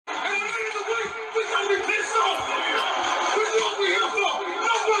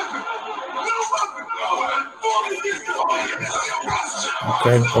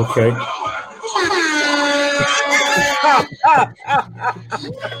Okay.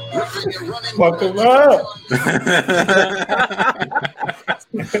 Fuck him up.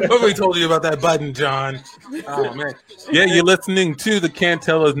 What we told you about that button, John? Oh man, yeah, you're listening to the Can't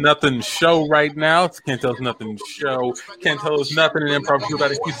Tell Us Nothing show right now. It's Can't Tell Us Nothing show. Can't Tell Us Nothing, an improv group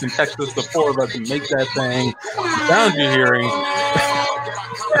out of Houston, Texas. The four of us can make that thing. The sound you're hearing.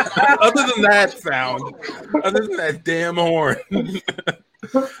 Other than that sound, other than that damn horn.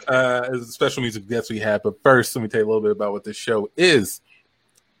 As a special music guest we have, but first, let me tell you a little bit about what this show is.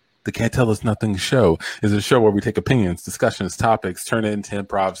 The Can't Tell Us Nothing show is a show where we take opinions, discussions, topics, turn it into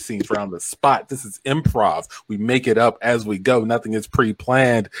improv scenes around the spot. This is improv. We make it up as we go. Nothing is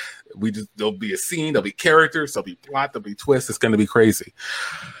pre-planned. There'll be a scene, there'll be characters, there'll be plot, there'll be twists. It's going to be crazy.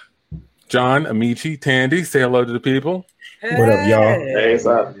 John, Amici, Tandy, say hello to the people. Hey. What up, y'all? Hey, what's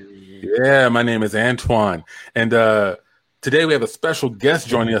up? Yeah, my name is Antoine. And today we have a special guest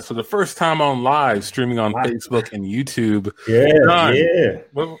joining us for the first time on live, streaming on Facebook and YouTube. Yeah, John, yeah.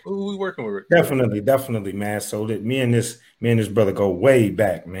 Who are we working with? Definitely, man. So that me and this brother go way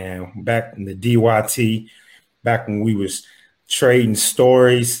back, man. Back in the DYT, back when we was trading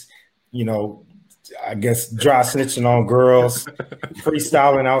stories, you know, I guess dry snitching on girls,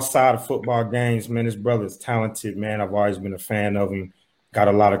 freestyling outside of football games. Man, this brother is talented, man. I've always been a fan of him. Got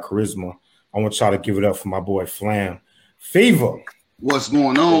a lot of charisma. I want y'all to give it up for my boy Flam. Fever. What's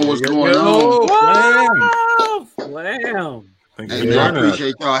going on? What's going on? Flam. Hey, man, I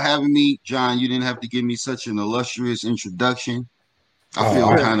appreciate y'all having me. John, you didn't have to give me such an illustrious introduction. I feel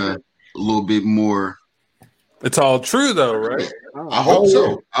kind of a little bit more. It's all true, though, right? I hope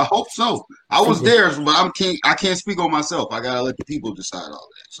so. I hope so. I was there, but I can't speak on myself. I gotta let the people decide all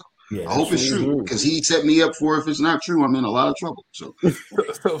that. So yeah, I hope it's true because he set me up for. If it's not true, I'm in a lot of trouble. So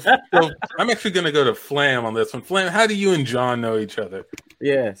I'm actually gonna go to Flam on this one. Flam, how do you and John know each other?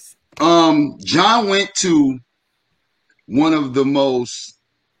 Yes. John went to one of the most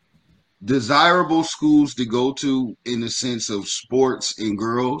desirable schools to go to in the sense of sports and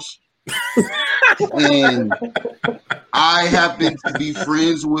girls. And I happened to be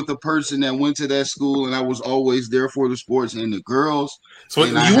friends with a person that went to that school, and I was always there for the sports and the girls. So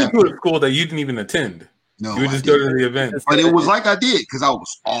you went to a school that you didn't even attend. No, you would just go to the event. But it was like I did because I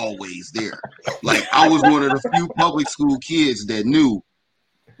was always there. Like I was one of the few public school kids that knew.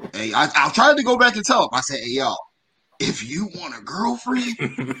 Hey, I tried to go back and tell them. I said, "Hey, y'all, if you want a girlfriend,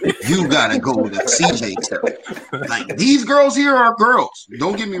 you gotta go to CJ stuff. Like these girls here are girls.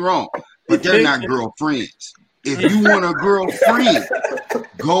 Don't get me wrong, but they're not girlfriends. If you want a girlfriend,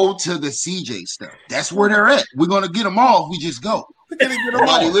 go to the CJ stuff. That's where they're at. We're gonna get them all if we just go.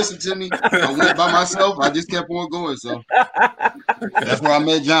 Nobody listened to me. I went by myself. I just kept on going. So that's where I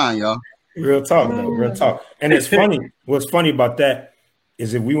met John, y'all. Real talk, though. Real talk. And it's funny. What's funny about that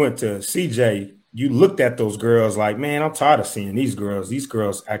is if we went to CJ, you looked at those girls like, man, I'm tired of seeing these girls. These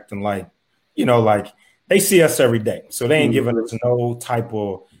girls acting like, you know, like they see us every day. So they ain't giving us no type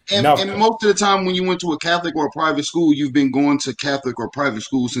of and most of the time when you went to a Catholic or a private school, you've been going to Catholic or private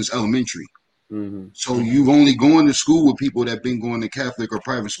school since elementary. Mm-hmm. So you've only gone to school with people that have been going to Catholic or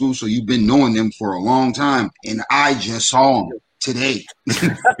private school. So you've been knowing them for a long time. And I just saw them today.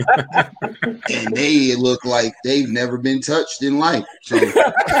 And they look like they've never been touched in life. So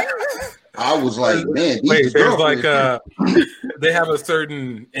I was like, man, wait, there's like they have a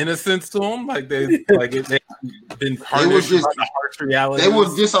certain innocence to them, they've been tarnished by the harsh reality. They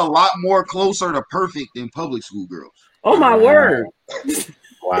was just a lot more closer to perfect than public school girls. Oh my word!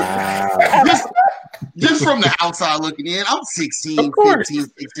 Wow. Just from the outside looking in, I'm 16, 15,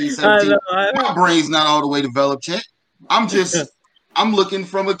 16, 17. My brain's not all the way developed yet. I'm looking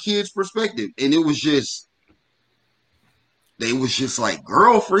from a kid's perspective, and they was just like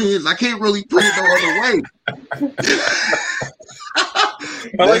girlfriends. I can't really put it no other way.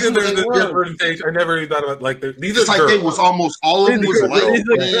 I like that there's a different stage. I never even thought about these. It's are like girls. they was almost all of them was light.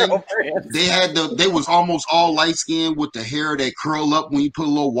 They was almost all light skinned with the hair that curl up when you put a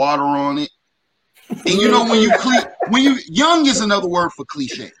little water on it. And you know when you young is another word for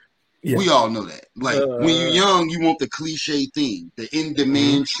cliche. Yeah. We all know that. Like when you're young, you want the cliche thing, the in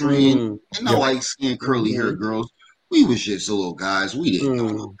demand trend, and the light skinned curly hair girls. We was just little guys. We didn't know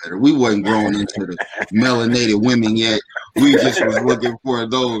no better. We wasn't growing into the melanated women yet. We just was looking for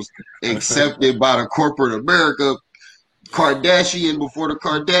those accepted by the corporate America, Kardashian before the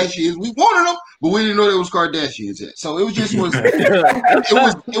Kardashians. We wanted them, but we didn't know there was Kardashians yet. So it just was.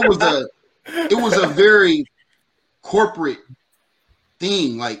 It was a very corporate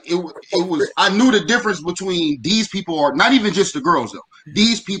thing. Like it was. I knew the difference between these people are not even just the girls though.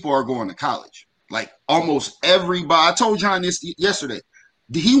 These people are going to college. Like almost everybody, I told John this yesterday.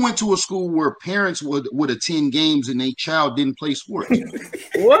 he went to a school where parents would attend games and their child didn't play sports.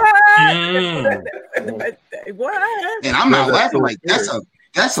 What? What? And I'm not laughing. Like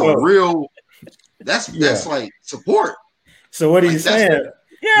that's a real that's like support. So what he's saying?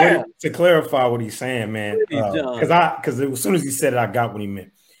 Yeah. To clarify what he's saying, man, because as soon as he said it, I got what he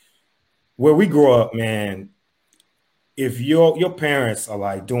meant. Where we grow up, man, if your parents are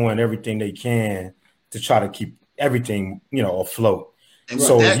like doing everything they can to try to keep everything, afloat. And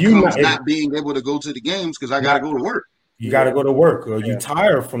so if you not being able to go to the games because I got to go to work. You got to go to work, or you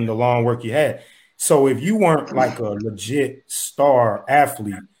tired from the long work you had. So if you weren't like a legit star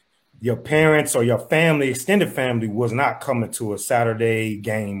athlete, your parents or your family, extended family, was not coming to a Saturday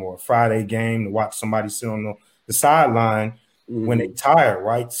game or a Friday game to watch somebody sit on the sideline when they tired,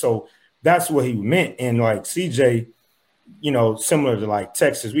 right? So that's what he meant. And like CJ, similar to like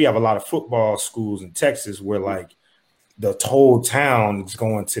Texas, we have a lot of football schools in Texas where like the whole town is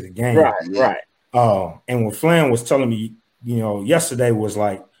going to the game. Right. And what Flan was telling me, yesterday was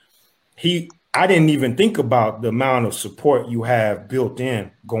like I didn't even think about the amount of support you have built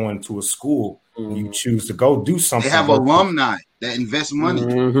in going to a school. You choose to go do something. They have alumni that invest money.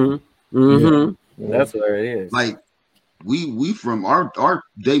 That's what it is. Like we from our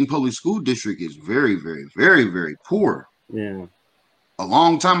Dayton Public School District is very, very, very, very poor. Yeah. A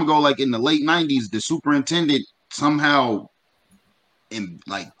long time ago, like in the late 90s, the superintendent somehow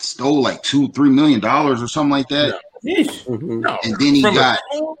stole like $2-3 million or something like that. No. And then he got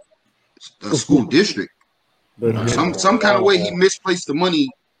a school district. Some kind of way he misplaced the money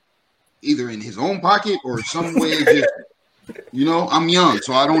either in his own pocket or some way. I'm young,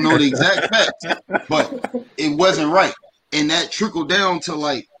 so I don't know the exact facts, but it wasn't right. And that trickled down to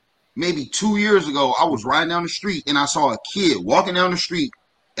like maybe 2 years ago. I was riding down the street and I saw a kid walking down the street,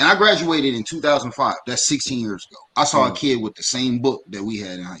 and I graduated in 2005. That's 16 years ago. I saw a kid with the same book that we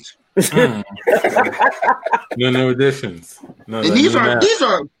had in high school. No new additions. And these are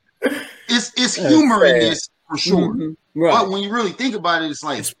it's humor in this for sure. Right. But when you really think about it, it's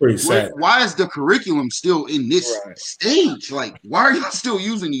like, it's pretty sad. Why is the curriculum still in this stage? Like, why are y'all still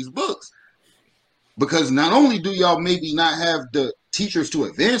using these books? Because not only do y'all maybe not have the teachers to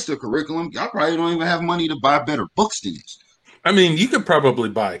advance the curriculum, y'all probably don't even have money to buy better books than this. I mean, you could probably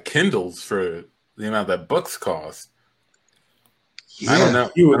buy Kindles for the amount that books cost. Yeah. I don't know.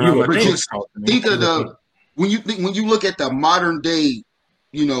 Think of when you look at the modern day,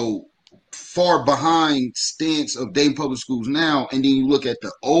 far behind stance of Dayton Public Schools now, and then you look at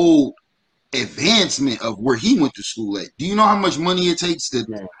the old advancement of where he went to school at. Do you know how much money it takes to?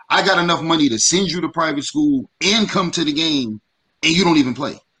 I got enough money to send you to private school and come to the game, and you don't even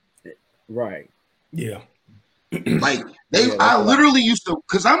play. Right. Yeah. Like I literally used to,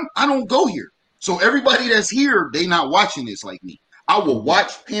 because I don't go here, so everybody that's here, they not watching this like me. I will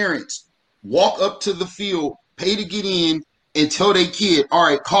watch parents walk up to the field, pay to get in, and tell their kid, all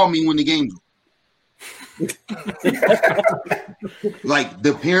right, call me when the game's over. Like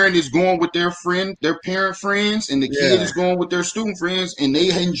the parent is going with their parent friends, and the kid is going with their student friends, and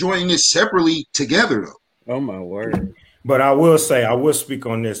they enjoying this separately together though. Oh my word. But I will speak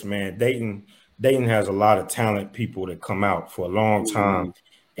on this, man. Dayton has a lot of talented people that come out for a long time.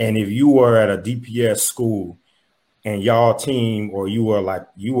 And if you were at a DPS school and y'all team, or you were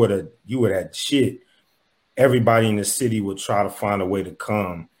that shit, everybody in the city would try to find a way to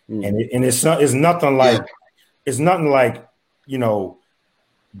come. And it's nothing like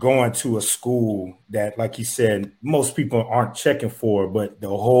going to a school that, like he said, most people aren't checking for, but the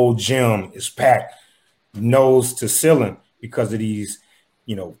whole gym is packed nose to ceiling because of these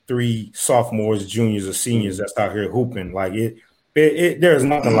 3 sophomores, juniors, or seniors that's out here hooping. Like there's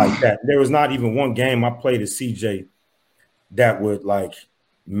nothing like that. There was not even one game I played at CJ that would like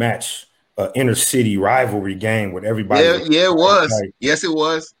match an inner city rivalry game with everybody. Yeah, it was. Like, yes, it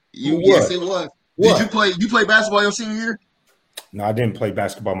was. Yes, it was. What? Did you play basketball your senior year? No, I didn't play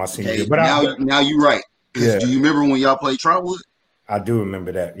basketball my senior year. But now you're right. Yeah. Do you remember when y'all played Trotwood? I do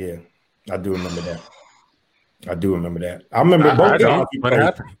remember that. Yeah, I do remember that. I remember both games. What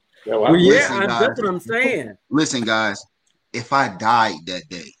happened? That's what I'm saying. Listen, guys, if I died that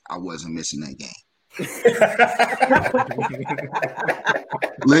day, I wasn't missing that game.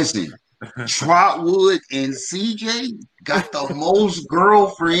 Listen, Trotwood and CJ got the most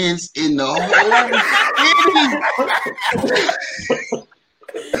girlfriends in the whole city.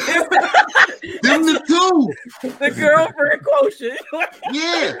 Them the two. The girlfriend quotient.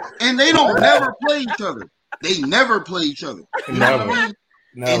 Yeah, and they don't never play each other. They never play each other. You know what I mean?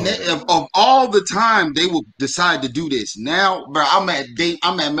 No. And of all the time they will decide to do this. Now, bro, I'm at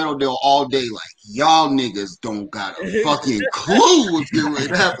Meadowdale all day. Like, y'all niggas don't got a fucking clue what's getting ready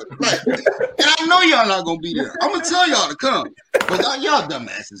to happen. Like, and I know y'all not gonna be there. I'm gonna tell y'all to come, but y'all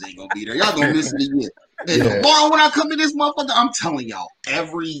dumbasses ain't gonna be there. Y'all gonna miss it again. And tomorrow when I come to this motherfucker, I'm telling y'all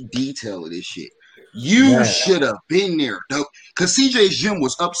every detail of this shit. You should have been there, though, because CJ's gym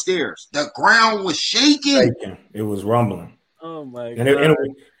was upstairs. The ground was shaking. It was rumbling. Oh my god!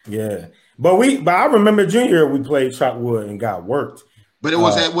 But I remember junior we played Trotwood and got worked. But it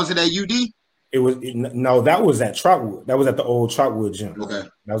was at UD? No, that was at Trotwood. That was at the old Trotwood gym. Okay,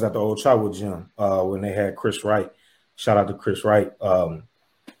 that was at the old Trotwood gym when they had Chris Wright. Shout out to Chris Wright.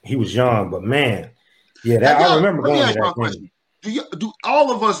 He was young, but man, I remember going to that game. Do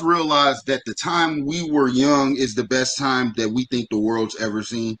all of us realize that the time we were young is the best time that we think the world's ever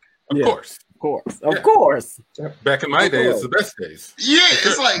seen? Of course. Of course. Back in my day, it's the best days. Yeah,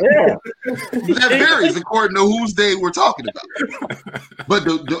 it's like that varies according to whose day we're talking about. But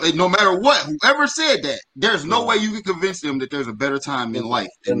no matter what, whoever said that, there's no way you can convince them that there's a better time in life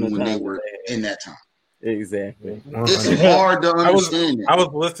than when they were in that time. Exactly. It's hard to understand. I was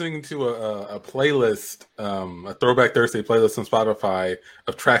listening to a playlist, a Throwback Thursday playlist on Spotify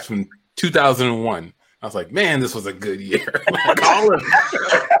of tracks from 2001. I was like, man, this was a good year.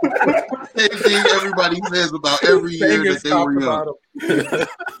 Same thing everybody says about every year that they were young.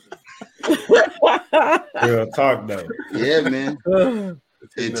 Real talk, though. Yeah, man.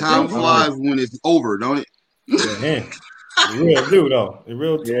 And time flies when it's over, don't it? Yeah, man. It real do, though. It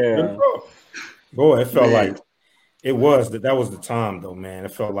real yeah. Boy, it felt like it was that was the time, though, man.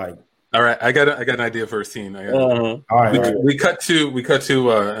 It felt like. All right, I got an idea for a scene. All right. We cut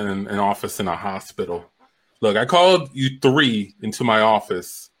to an office in a hospital. Look, I called you three into my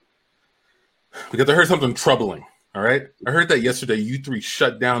office because I heard something troubling. All right, I heard that yesterday you three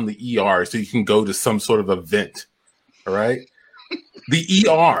shut down the ER so you can go to some sort of event. All right, the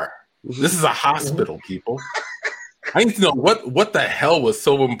ER. This is a hospital, people. I need to know what the hell was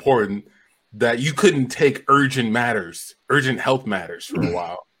so important that you couldn't take urgent health matters for a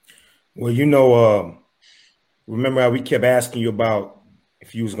while. Well, remember how we kept asking you about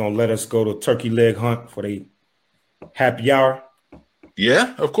if you was gonna let us go to turkey leg hunt for the happy hour?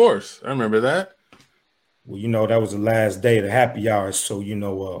 Yeah, of course. I remember that. Well, that was the last day of the happy hour, so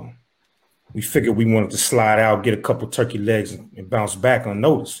we figured we wanted to slide out, get a couple turkey legs, and bounce back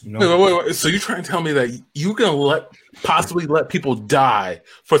unnoticed. Wait. So you trying to tell me that you're gonna possibly let people die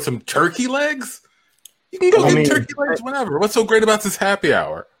for some turkey legs? You can go get turkey legs whenever. What's so great about this happy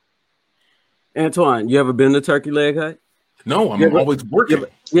hour? Antoine, you ever been to Turkey Leg Hut? No, I'm always working.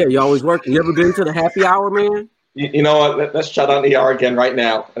 You're always working. You ever been to the happy hour, man? You know what? Let's shut down the ER again right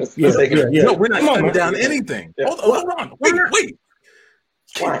now. No, we're not shutting down anything. Yeah. Hold on. Wait.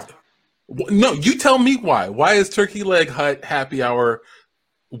 Why? No, you tell me why. Why is Turkey Leg Hut happy hour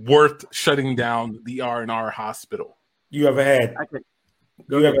worth shutting down the R&R hospital? You ever had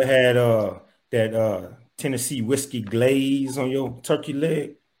that Tennessee whiskey glaze on your turkey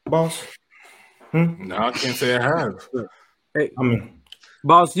leg, boss? No, I can't say I have. Hey,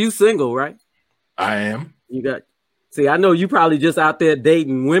 boss, you single, right? I am. I know you probably just out there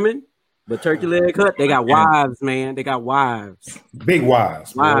dating women, but Turkey Leg Hut, they got wives, man. They got wives. Big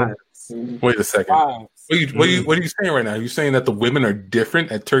wives. Wives. Wait a second. Wives. What are you saying right now? Are you saying that the women are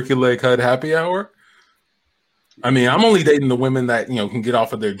different at Turkey Leg Hut happy hour? I mean, I'm only dating the women that, can get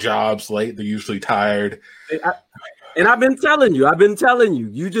off of their jobs late. They're usually tired. And I've been telling you,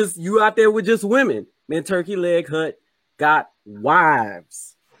 you out there with just women. Man, Turkey Leg Hut got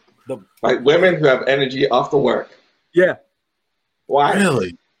wives. Like women who have energy after work. Yeah. Why?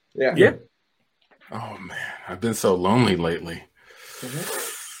 Really? Yeah. Oh man, I've been so lonely lately.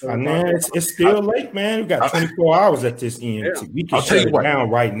 Man, it's still late, man. We got 24 hours at this end. Yeah. We can shut it down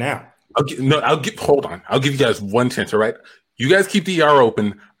right now. Hold on. I'll give you guys one chance, all right? You guys keep the ER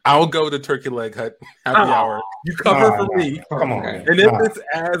open. I'll go to Turkey Leg Hut happy hour. You cover for me. Come on, man. And if it's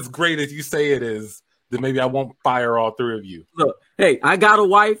as great as you say it is, then maybe I won't fire all three of you. Look, hey, I got a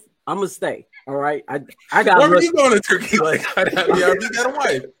wife. I'm gonna stay. All right. I got. Where are you going to Turkey Leg Hut happy hour? You got a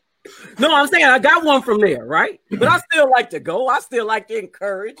wife. No, I'm saying I got one from there, right? But I still like to go. I still like to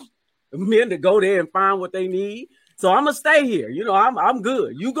encourage men to go there and find what they need. So I'm gonna stay here. I'm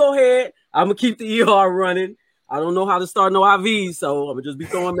good. You go ahead. I'm gonna keep the ER running. I don't know how to start no IVs, so I'm gonna just be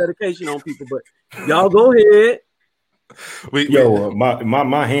throwing medication on people. But y'all go ahead.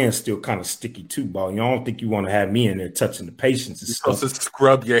 My hand's still kind of sticky too, ball. You don't think you want to have me in there touching the patients? You're supposed to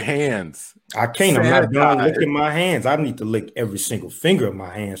scrub your hands. I can't. I'm not done licking my hands. I need to lick every single finger of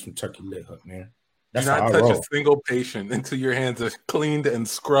my hands from Turkey Leg Hut, man. Do not touch a single patient until your hands are cleaned and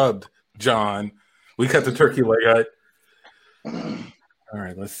scrubbed, John. We cut the turkey leg out. All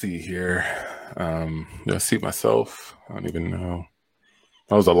right, let's see here. Let's see myself. I don't even know.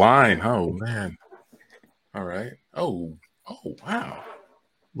 That was a line. Oh, man. All right. Oh, wow.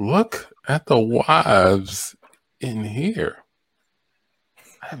 Look at the wives in here.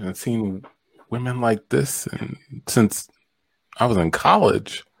 I haven't seen women like this since I was in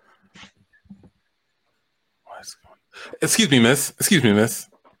college. Excuse me, miss.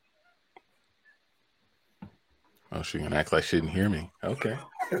 Oh, she gonna act like she didn't hear me. Okay.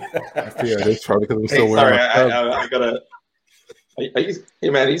 I feel it's probably because I'm still wearing. Sorry, I gotta.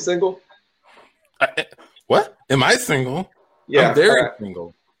 Are you single? What? Am I single? Yeah, I'm very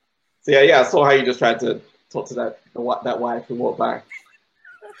single. So yeah. I saw how you just tried to talk to that wife who walked by.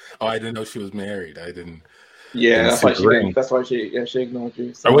 Oh, I didn't know she was married. I didn't. Yeah, that's why she ignored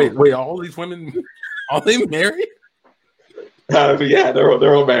you. So. Oh, wait! All these women, are they married? Yeah,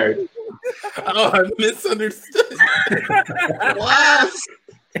 they're all married. Oh, I misunderstood. What?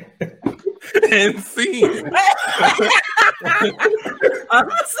 And seen. I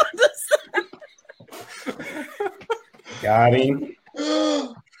misunderstood. Got him.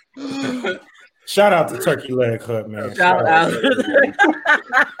 Shout out to Turkey Leg Hut, man. Shout out.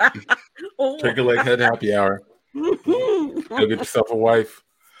 Turkey Leg Hut happy hour. Go get yourself a wife.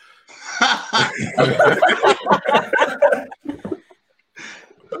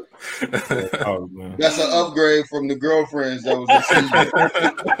 Oh, man. That's an upgrade from the girlfriends that was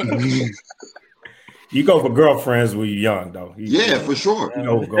received. You go for girlfriends when you're young, though. For sure. You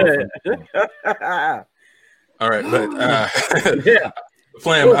know, girlfriends. All right, but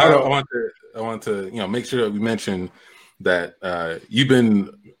Flam, I want to make sure that we mention that you've been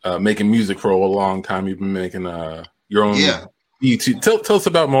making music for a long time. You've been making your own YouTube. Tell us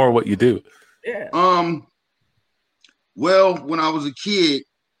about more of what you do. Yeah. Well, when I was a kid,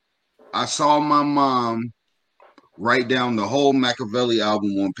 I saw my mom write down the whole Machiavelli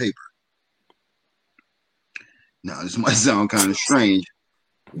album on paper. Now, this might sound kind of strange,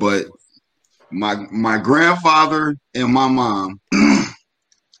 but my grandfather and my mom,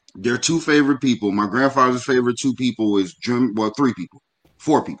 they're two favorite people. My grandfather's favorite two people is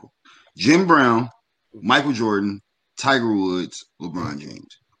four people. Jim Brown, Michael Jordan, Tiger Woods, LeBron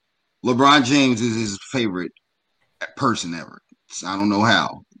James. LeBron James is his favorite person ever. I don't know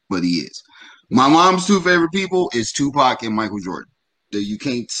how, but he is. My mom's two favorite people is Tupac and Michael Jordan. You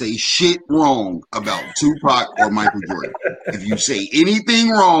can't say shit wrong about Tupac or Michael Jordan. If you say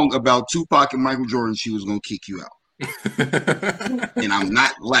anything wrong about Tupac and Michael Jordan, she was going to kick you out. And I'm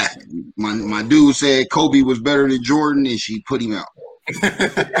not laughing. My dude said Kobe was better than Jordan, and she put him out.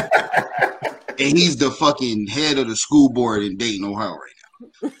 And he's the fucking head of the school board in Dayton, Ohio right now.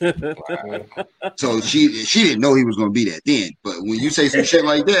 So she didn't know he was going to be that then. But when you say some shit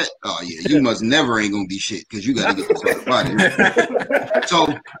like that, oh yeah, you must never ain't going to be shit because you got to get this out of body. So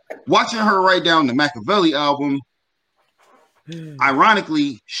watching her write down the Machiavelli album,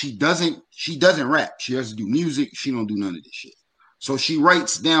 ironically, she doesn't rap. She doesn't do music. She don't do none of this shit. So she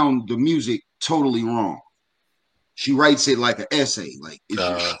writes down the music totally wrong. She writes it like an essay, like it's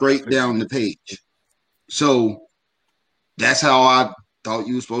just straight down the page. So that's how I thought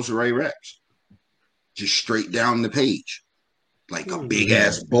you were supposed to write raps. Just straight down the page. Like a big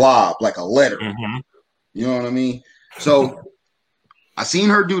ass blob, like a letter. Mm-hmm. You know what I mean? So I seen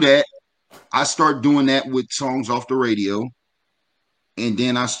her do that. I started doing that with songs off the radio. And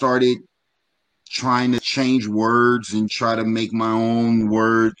then I started trying to change words and try to make my own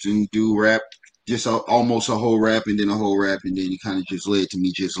words and do rap. Just almost a whole rap and then a whole rap. And then it kind of just led to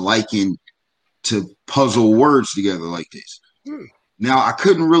me just liking to puzzle words together like this. Now, I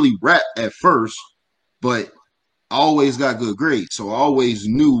couldn't really rap at first, but I always got good grades. So I always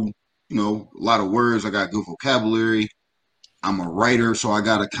knew, a lot of words. I got good vocabulary. I'm a writer, so I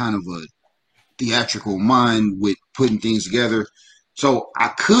got a kind of a theatrical mind with putting things together. So I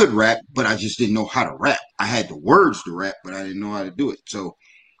could rap, but I just didn't know how to rap. I had the words to rap, but I didn't know how to do it. So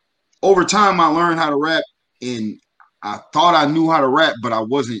over time, I learned how to rap, and I thought I knew how to rap, but I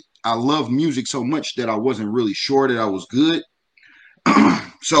wasn't. I love music so much that I wasn't really sure that I was good.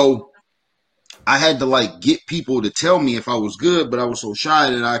 So I had to get people to tell me if I was good, but I was so shy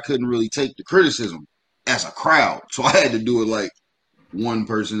that I couldn't really take the criticism as a crowd. So I had to do it one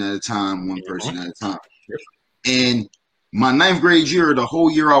person at a time. And my 9th grade year, the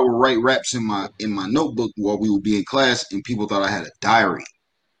whole year I would write raps in my notebook while we would be in class, and people thought I had a diary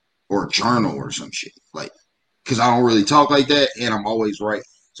or a journal or some shit. Because I don't really talk like that, and I'm always writing.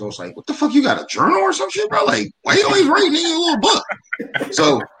 So it's what the fuck, you got a journal or some shit, bro? Why you always writing in your little book?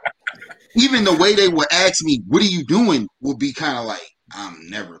 So even the way they would ask me, "What are you doing?" would be kind of like, "I'm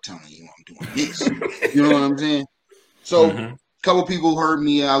never telling you I'm doing this." You know what I'm saying? So, a couple people heard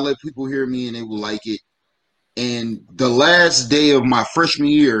me. I let people hear me, and they will like it. And the last day of my freshman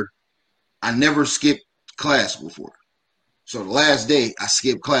year, I never skipped class before. So the last day, I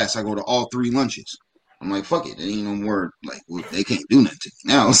skipped class. I go to all 3 lunches. I'm like, fuck it. There ain't no more, like, well, they can't do nothing to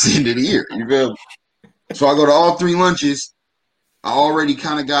me. Now it's the end of the year. You feel me? So I go to all 3 lunches. I already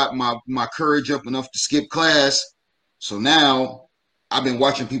kind of got my courage up enough to skip class. So now I've been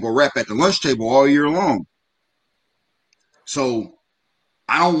watching people rap at the lunch table all year long. So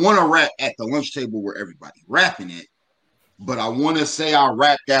I don't want to rap at the lunch table where everybody rapping it, but I want to say I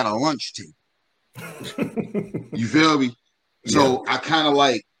rapped at a lunch table. You feel me? So I kind of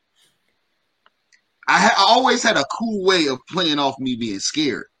like, I always had a cool way of playing off me being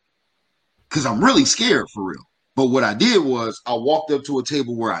scared, because I'm really scared for real. But what I did was I walked up to a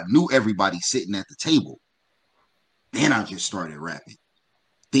table where I knew everybody sitting at the table. Then I just started rapping,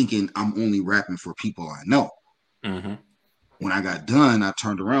 thinking I'm only rapping for people I know. Mm-hmm. When I got done, I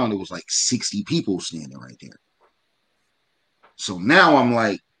turned around. It was like 60 people standing right there. So now I'm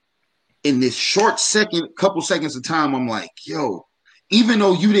like, in this short couple seconds of time, I'm like, yo, even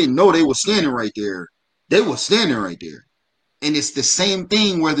though you didn't know they were standing right there, they were standing right there. And it's the same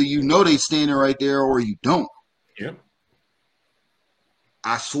thing whether you know they standing right there or you don't. Yep.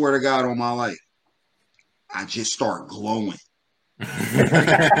 I swear to God on my life, I just start glowing.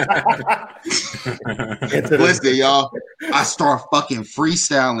 Listen, y'all, I start fucking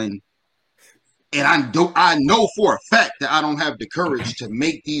freestyling, and I know for a fact that I don't have the courage to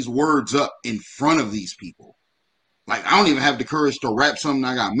make these words up in front of these people. Like, I don't even have the courage to rap something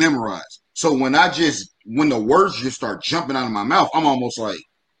I got memorized. So when the words just start jumping out of my mouth, I'm almost like,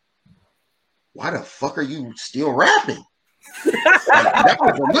 why the fuck are you still rapping? Like, that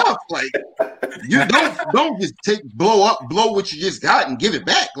was enough. Like, you don't just blow what you just got and give it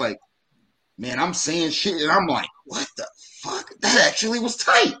back. Like, man, I'm saying shit and I'm like, what the fuck? That actually was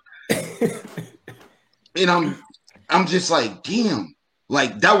tight. And I'm just like, damn.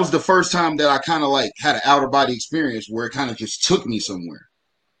 Like, that was the first time that I kind of like had an out of body experience where it kind of just took me somewhere.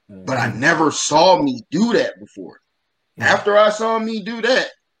 But I never saw me do that before. After I saw me do that,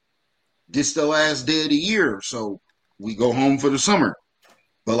 this the last day of the year, so we go home for the summer.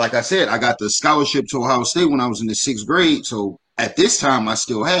 But like I said, I got the scholarship to Ohio State when I was in the 6th grade, so at this time I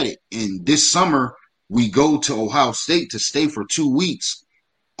still had it. And this summer, we go to Ohio State to stay for 2 weeks.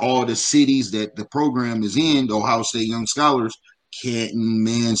 All the cities that the program is in, the Ohio State Young Scholars, Canton,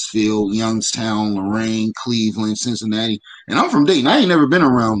 Mansfield, Youngstown, Lorraine, Cleveland, Cincinnati. And I'm from Dayton. I ain't never been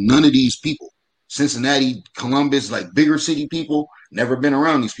around none of these people. Cincinnati, Columbus, like bigger city people, never been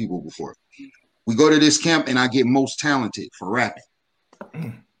around these people before. We go to this camp and I get most talented for rapping.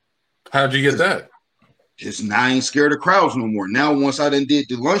 How'd you get that? Just now I ain't scared of crowds no more. Now once I done did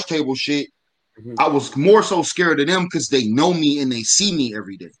the lunch table shit, I was more so scared of them because they know me and they see me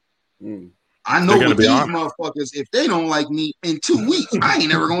every day. I know with these motherfuckers, if they don't like me in 2 weeks, I ain't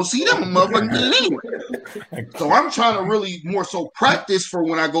never gonna see them motherfucking again anyway. So I'm trying to really more so practice for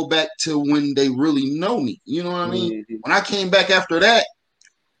when I go back to when they really know me. You know what I mean? When I came back after that,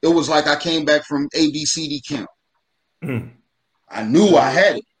 it was like I came back from ABCD camp. I knew I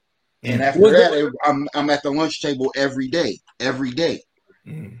had it. And after that, I'm at the lunch table every day.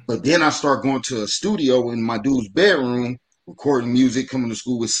 But then I start going to a studio in my dude's bedroom, recording music, coming to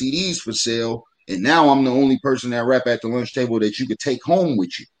school with CDs for sale. And now I'm the only person that rap at the lunch table that you could take home with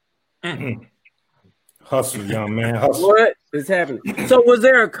you. Hustle, young man. Hustle. What is happening? So was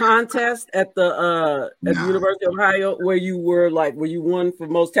there a contest at the University of Ohio where you won for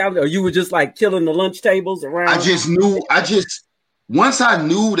most talent, or you were just like killing the lunch tables around? Once I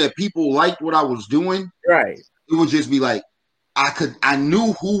knew that people liked what I was doing, right, it would just be like, I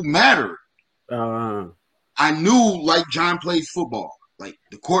knew who mattered. I knew, like, John plays football, like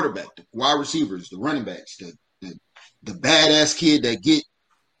the quarterback, the wide receivers, the running backs, the badass kid that get,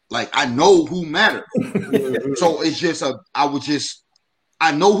 like, I know who mattered. So it's just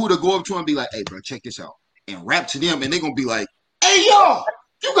I know who to go up to and be like, hey, bro, check this out, and rap to them, and they're gonna be like, hey, y'all,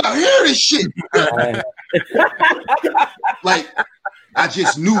 you gotta hear this shit. Like, I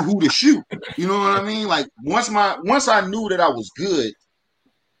just knew who to shoot. You know what I mean? Like, once I knew that I was good,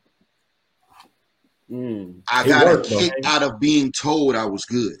 I got a kick out of being told I was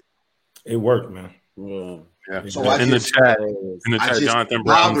good. It worked, man. Yeah. So in the chat, Jonathan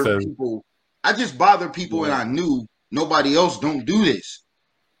Brown says, I just bother people, and I knew nobody else don't do this.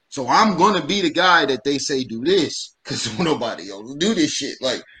 So I'm gonna be the guy that they say do this because nobody else do this shit.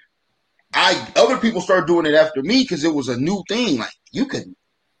 Like, other people started doing it after me because it was a new thing. Like, you could,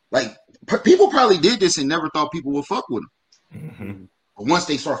 like, people probably did this and never thought people would fuck with them. Mm-hmm. But once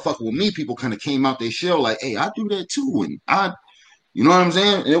they start fucking with me, people kind of came out their shell like, hey, I do that too. And you know what I'm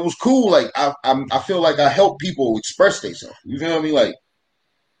saying? And it was cool. Like, I feel like I helped people express themselves. You feel me? Like,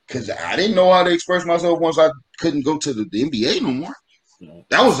 because I didn't know how to express myself once I couldn't go to the NBA no more.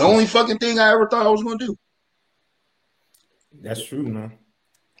 That was the only fucking thing I ever thought I was going to do. That's true, man.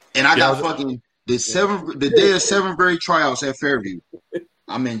 And I got fucking the day of seventh grade tryouts at Fairview.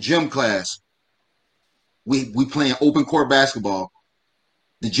 I'm in gym class. We playing open court basketball.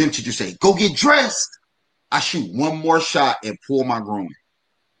 The gym teacher say, "Go get dressed." I shoot one more shot and pull my groin.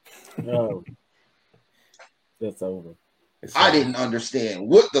 Oh, that's over. I didn't understand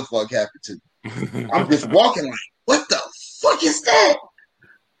what the fuck happened to me. I'm just walking like, what the fuck is that?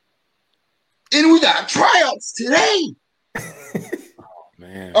 And we got tryouts today.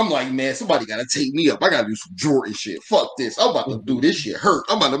 Man. I'm like, man, somebody got to take me up. I got to do some Jordan shit. Fuck this. I'm about to do this shit hurt.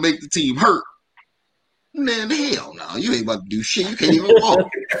 I'm about to make the team hurt. Man, hell no. You ain't about to do shit. You can't even walk.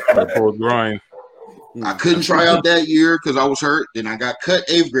 Pull groin. I couldn't try out that year because I was hurt. Then I got cut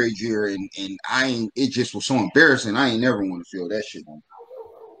 8th grade year, and it just was so embarrassing. I ain't never want to feel that shit on.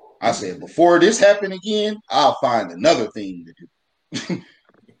 I said, before this happened again, I'll find another thing to do.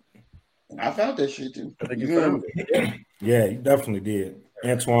 And I found that shit too. I think you found it. Yeah, you definitely did.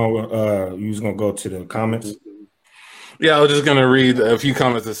 Antoine, you was gonna go to the comments. Yeah, I was just gonna read a few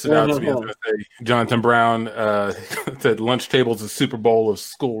comments that stood out to me. I was gonna say Jonathan Brown said lunch table's a Super Bowl of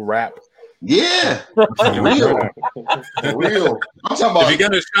school rap. Yeah, for real. For real. I'm talking about if you're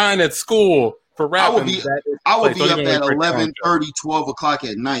gonna shine at school for rapping, I would be up at 11:30, 12 o'clock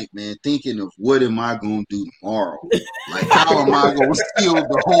at night, man, thinking of what am I gonna do tomorrow? Like, how am I gonna steal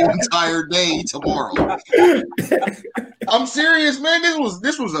the whole entire day tomorrow? I'm serious, man.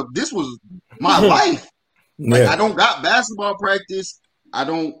 This was my life. Like, I don't got basketball practice. I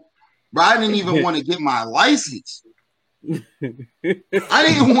didn't even want to get my license. I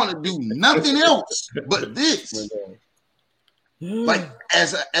didn't want to do nothing else but this. Like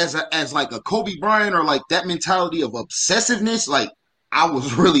as like a Kobe Bryant or like that mentality of obsessiveness, like I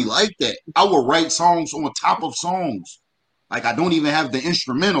was really like that. I would write songs on top of songs. Like I don't even have the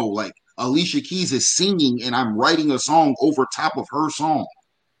instrumental. Like Alicia Keys is singing and I'm writing a song over top of her song.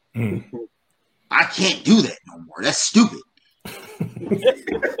 I can't do that no more. That's stupid.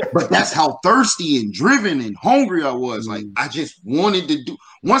 But that's how thirsty and driven and hungry I was. Like I just wanted to do.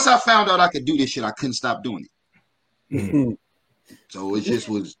 Once I found out I could do this shit, I couldn't stop doing it. So it just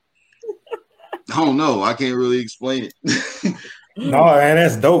was. I don't know. I can't really explain it. No, and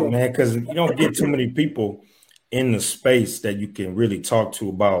that's dope, man. Because you don't get too many people in the space that you can really talk to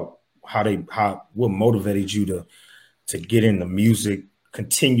about what motivated you to get into music,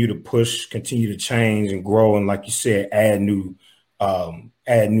 continue to push, continue to change and grow, and like you said, add new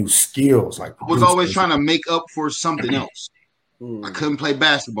skills. Like I was always trying to make up for something else. I couldn't play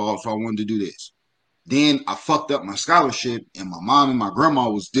basketball, so I wanted to do this. Then I fucked up my scholarship, and my mom and my grandma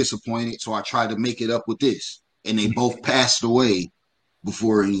was disappointed, so I tried to make it up with this, and they both passed away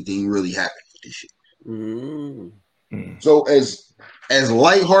before anything really happened with this shit. So as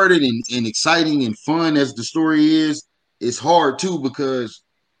lighthearted and exciting and fun as the story is, it's hard too because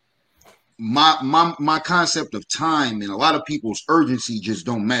my concept of time and a lot of people's urgency just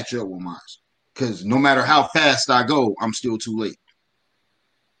don't match up with mine. Because no matter how fast I go, I'm still too late.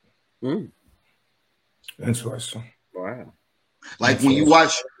 Interesting. Wow. Like when you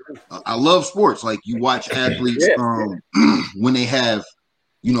watch, I love sports. Like you watch athletes when they have,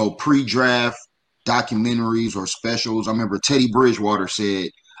 pre-draft documentaries or specials. I remember Teddy Bridgewater said,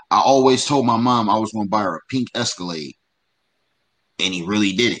 I always told my mom I was going to buy her a pink Escalade. And he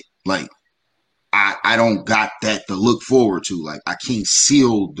really did it. Like, I don't got that to look forward to. Like, I can't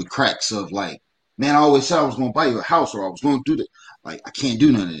seal the cracks of like, man, I always said I was going to buy you a house or I was going to do that. Like, I can't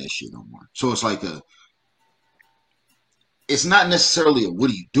do none of that shit no more. So it's like it's not necessarily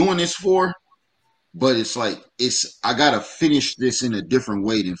what are you doing this for? But it's like, I got to finish this in a different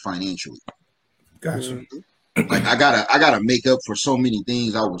way than financially. Gotcha. Like I gotta make up for so many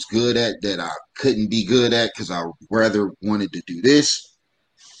things I was good at that I couldn't be good at because I rather wanted to do this.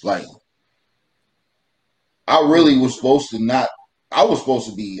 Like I really was supposed to not. I was supposed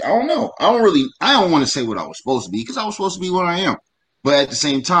to be. I don't know. I don't want to say what I was supposed to be because I was supposed to be what I am. But at the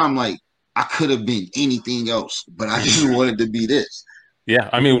same time, like I could have been anything else, but I just wanted to be this. Yeah,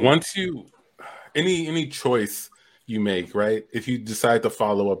 I mean, once you any choice you make, right? If you decide to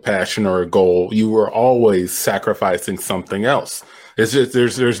follow a passion or a goal, you are always sacrificing something else. It's just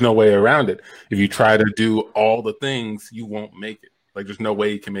there's no way around it. If you try to do all the things, you won't make it. Like there's no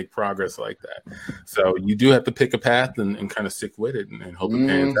way you can make progress like that. So you do have to pick a path and kind of stick with it and hope it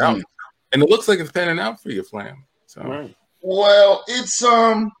pans out. And it looks like it's panning out for you, Flam. So Right. Well, it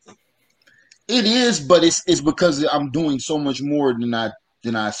is, but it's because I'm doing so much more than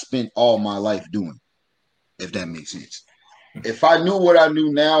I spent all my life doing. If that makes sense. If I knew what I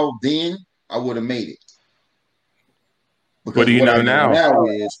knew now, then I would have made it. Because what do you know I now? Now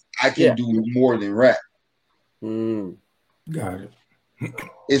is I can do more than rap. Got it.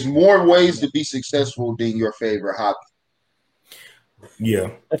 It's more ways to be successful than your favorite hobby.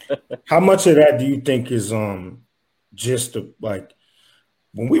 Yeah. How much of that do you think is just like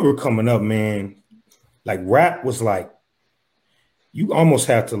when we were coming up, man, like rap was like you almost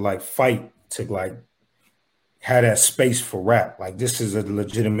have to like fight to like have that space for rap. Like this is a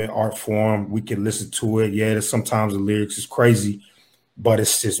legitimate art form. We can listen to it. Yeah, sometimes the lyrics is crazy, but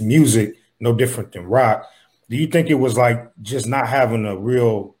it's just music, no different than rock. Do you think it was like just not having a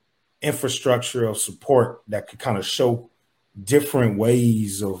real infrastructure of support that could kind of show different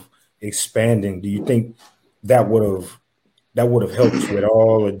ways of expanding? Do you think that would have helped you at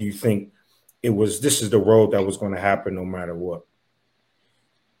all, or do you think this is the road that was going to happen no matter what?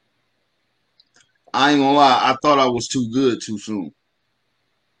 I ain't gonna lie, I thought I was too good too soon.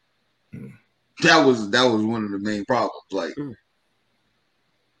 That was one of the main problems. Like,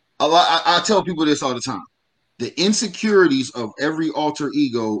 I tell people this all the time. The insecurities of every alter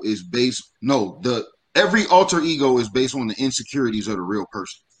ego is every alter ego is based on the insecurities of the real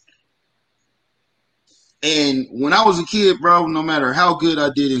person. And when I was a kid, bro, no matter how good I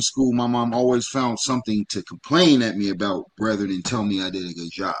did in school, my mom always found something to complain at me about rather than tell me I did a good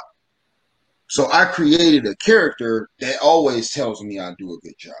job. So I created a character that always tells me I do a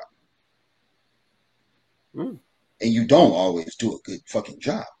good job. And you don't always do a good fucking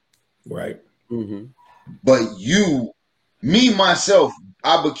job. Right. Mm-hmm. But myself,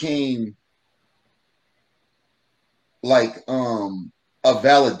 I became like a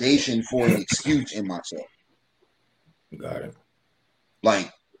validation for an excuse in myself. Got it.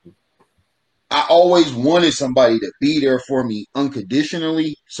 Like, I always wanted somebody to be there for me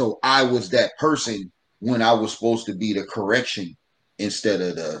unconditionally. So I was that person when I was supposed to be the correction instead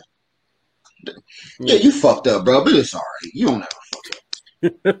of yeah, you fucked up, bro, but it's all right. You don't ever fuck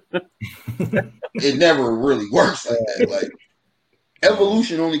up. It never really works like that. Like,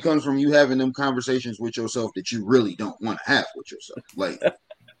 evolution only comes from you having them conversations with yourself that you really don't want to have with yourself. Like,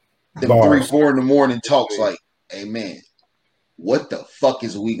 the 3, 4 in the morning talks like, hey, man, what the fuck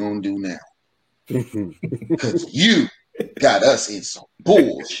is we going to do now? Because you got us in some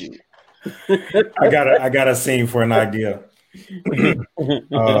bullshit. I got a scene for an idea.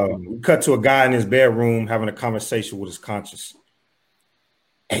 Cut to a guy in his bedroom having a conversation with his conscience.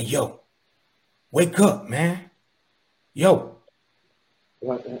 Hey, yo, wake up, man. Yo.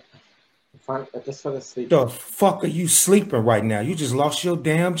 What? I just fell asleep. The fuck are you sleeping right now? You just lost your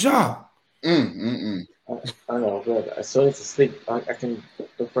damn job. I know, but I still need to sleep. I can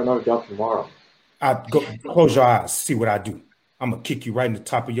look for another job tomorrow. Close your eyes, see what I do. I'm gonna kick you right in the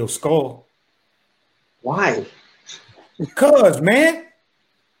top of your skull. Why? Because, man,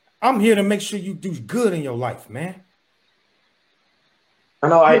 I'm here to make sure you do good in your life, man. I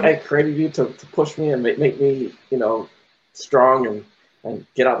know I created you to push me and make me, strong and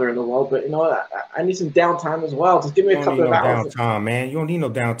get out there in the world. But, I need some downtime as well. Just give me a couple of hours. Downtime, man. You don't need no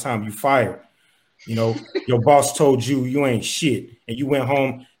downtime. You fired. Your boss told you you ain't shit. And you went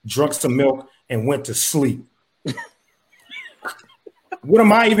home, drunk some milk, and went to sleep. What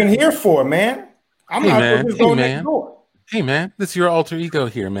am I even here for, man? I'm not just going next door. Hey, man, this is your alter ego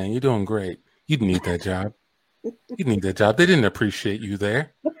here, man. You're doing great. You need that job. You need that job. They didn't appreciate you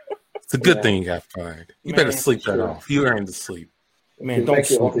there. It's a good thing you got fired. You better sleep that off. You earned the sleep. Man,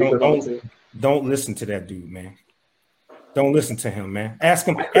 don't listen to that dude, man. Don't listen to him, man. Ask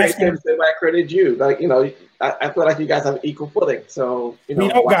him. I credited you. I feel like you guys have equal footing. So we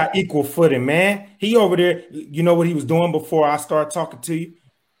don't got equal footing, man. He over there. You know what he was doing before I started talking to you?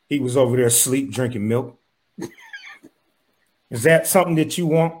 He was over there asleep, drinking milk. Is that something that you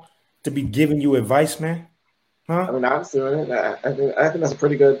want to be giving you advice, man? Huh? I mean, I was doing it. I think that's a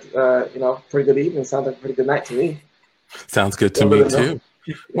pretty good, pretty good evening. Sounds like a pretty good night to me. Sounds good to me too.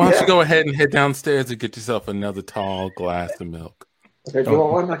 Why don't you go ahead and head downstairs and get yourself another tall glass of milk? Okay, do you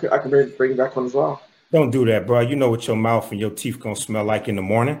want one? I can bring back one as well. Don't do that, bro. You know what your mouth and your teeth gonna smell like in the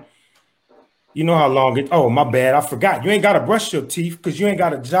morning. You know how long it. Oh, my bad. I forgot. You ain't gotta brush your teeth because you ain't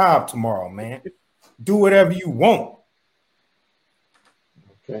got a job tomorrow, man. Do whatever you want.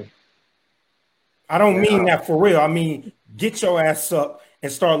 Okay. I don't mean that for real. I mean, get your ass up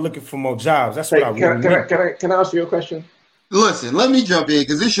and start looking for more jobs. That's what I really mean. Can I ask you a question? Listen, let me jump in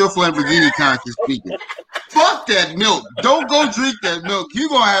because this your Lamborghini conscious speaking. Fuck Fuck that milk. Don't go drink that milk. You're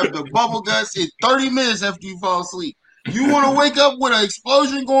going to have the bubble guts in 30 minutes after you fall asleep. You want to wake up with an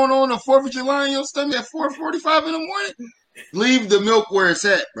explosion going on 4th of July in your stomach at 4:45 in the morning? Leave the milk where it's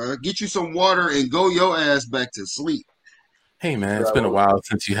at, bro. Get you some water and go your ass back to sleep. Hey, man, it's been a while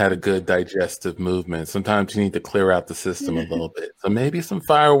since you had a good digestive movement. Sometimes you need to clear out the system a little bit. So maybe some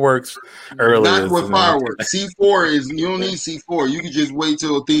fireworks early. Not with fireworks. C4 is, you don't need C4. You can just wait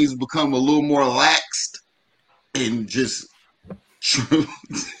till things become a little more laxed and just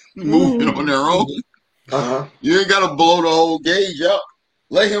moving on their own. You ain't got to blow the whole gauge out.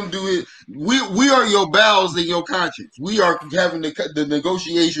 Let him do it. We are your bowels and your conscience. We are having the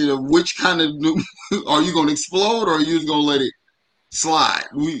negotiation of which kind of are you going to explode or are you just going to let it slide?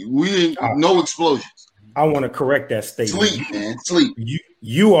 We ain't no explosions. I want to correct that statement. Sleep, man. Sleep.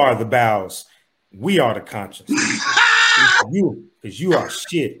 You are the bowels. We are the conscience. Because you are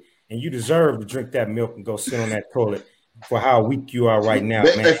shit, and you deserve to drink that milk and go sit on that toilet for how weak you are right now,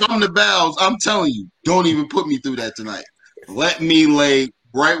 man. If I'm the bowels, I'm telling you, don't even put me through that tonight. Let me lay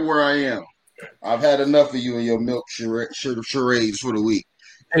right where I am. I've had enough of you and your milk charades for the week.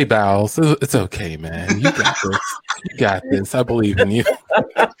 Hey, Bowles, it's okay, man. You got this. You got this. I believe in you.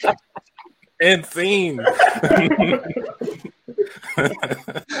 End scene.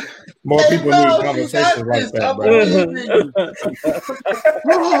 More people need conversations like that,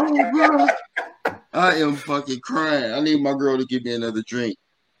 bro. I am fucking crying. I need my girl to give me another drink.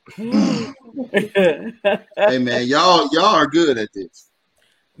 Hey, man, y'all are good at this.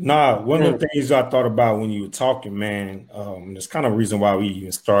 Nah, one of the things I thought about when you were talking, man, it's kind of the reason why we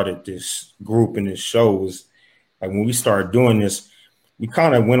even started this group and this show was like when we started doing this, we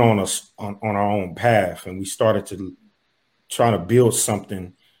kind of went on our own path and we started to try to build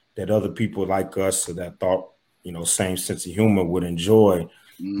something that other people like us or that thought, same sense of humor would enjoy.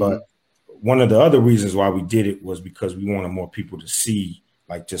 Mm-hmm. But one of the other reasons why we did it was because we wanted more people to see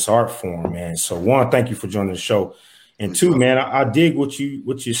like this art form, man. So one, thank you for joining the show. And two, man, I dig what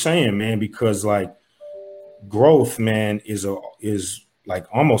you're saying, man, because like growth, man, is like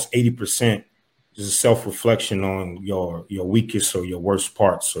almost 80% is a self-reflection on your weakest or your worst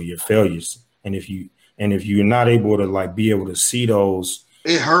parts or your failures. And if you're not able to like be able to see those,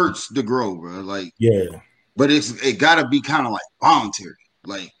 it hurts to grow, bro. Like, yeah, but it gotta be kind of like voluntary.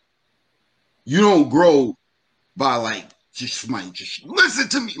 Like, you don't grow by like just listen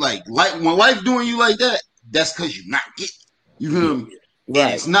to me. Like when life doing you like that, that's because you're not getting it. You feel me? Right.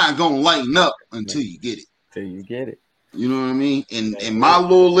 And it's not gonna lighten up until you get it. Till you get it. You know what I mean? And my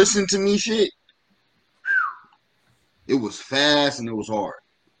little listen to me shit, it was fast and it was hard.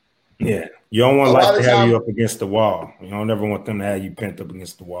 Yeah. You don't want life to have you up against the wall. You don't ever want them to have you pent up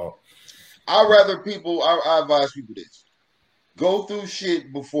against the wall. I advise people this. Go through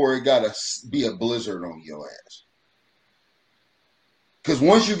shit before it gotta be a blizzard on your ass. Because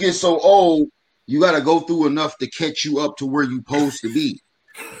once you get so old, you gotta go through enough to catch you up to where you're supposed to be.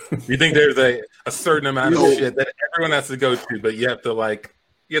 You think there's a certain amount of shit that everyone has to go to, but you have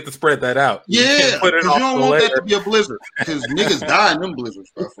to spread that out. Yeah, because you don't want that to be a blizzard. Because niggas die in them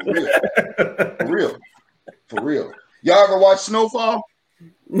blizzards, bro. For real. Y'all ever watch Snowfall?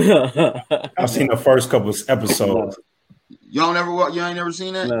 I've seen the first couple of episodes. Y'all ain't never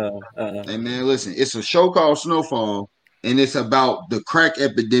seen that? No. Hey man, listen, it's a show called Snowfall, and it's about the crack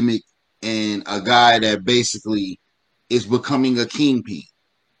epidemic and a guy that basically is becoming a kingpin.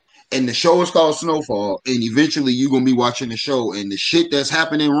 And the show is called Snowfall, and eventually you're going to be watching the show, and the shit that's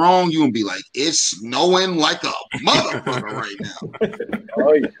happening wrong, you're going to be like, it's snowing like a motherfucker right now.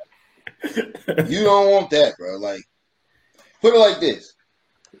 Oh, yeah. You don't want that, bro. Like, put it like this.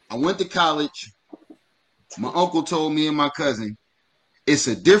 I went to college. My uncle told me and my cousin, it's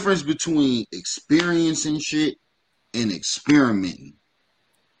a difference between experiencing shit and experimenting.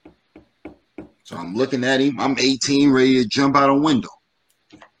 So I'm looking at him. I'm 18, ready to jump out a window.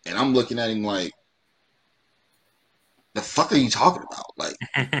 And I'm looking at him like, the fuck are you talking about? Like,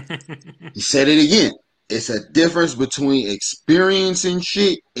 he said it again. It's a difference between experiencing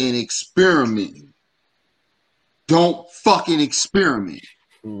shit and experimenting. Don't fucking experiment.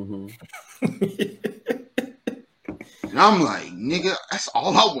 Mm-hmm. And I'm like, nigga, that's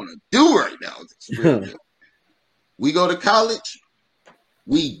all I want to do right now. We go to college.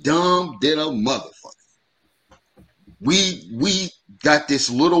 We dumb than a motherfucker. We got this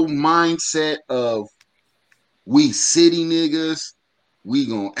little mindset of we city niggas. We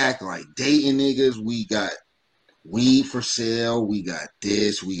gonna act like dating niggas. We got weed for sale. We got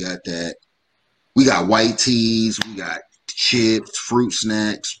this. We got that. We got white teas. We got chips, fruit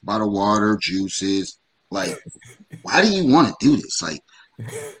snacks, bottled water, juices. Like, why do you want to do this? Like,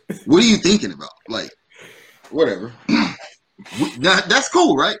 what are you thinking about? Like, whatever. That's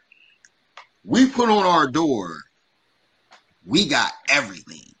cool, right? We put on our door. We got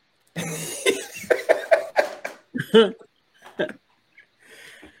everything.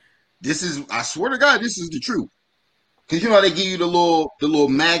 This is, I swear to God, this is the truth. Cause you know how they give you the little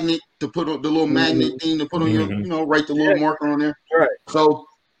magnet to put on, the little magnet thing to put on your, you know, write the little marker on there. Right. So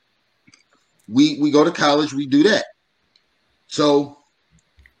we go to college, we do that. So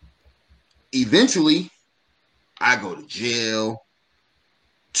eventually I go to jail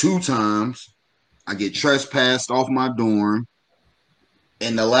 2 times. I get trespassed off my dorm.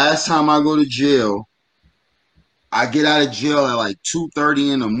 And the last time I go to jail, I get out of jail at like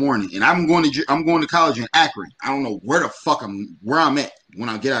 2:30 in the morning, and I'm going to college in Akron. I don't know where the fuck where I'm at when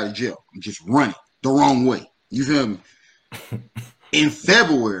I get out of jail. I'm just running the wrong way. You feel me? In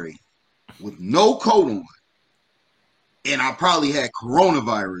February, with no coat on, and I probably had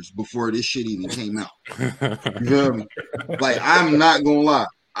coronavirus before this shit even came out. You feel me? Like, I'm not gonna lie,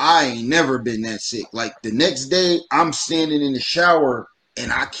 I ain't never been that sick. Like, the next day, I'm standing in the shower. And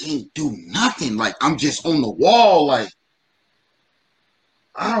I can't do nothing. Like, I'm just on the wall. Like,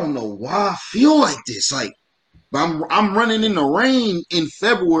 I don't know why I feel like this. Like, I'm running in the rain in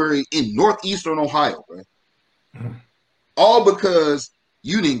February in northeastern Ohio, right? All because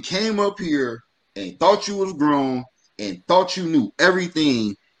you done came up here and thought you was grown and thought you knew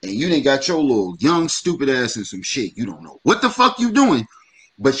everything, and you done got your little young stupid ass in some shit. You don't know what the fuck you doing,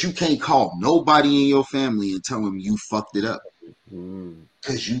 but you can't call nobody in your family and tell them you fucked it up.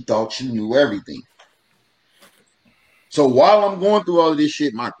 Because you thought you knew everything. So while I'm going through all of this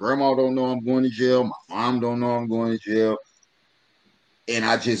shit, my grandma don't know I'm going to jail. My mom don't know I'm going to jail. And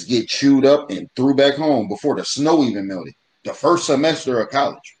I just get chewed up and threw back home before the snow even melted. The first semester of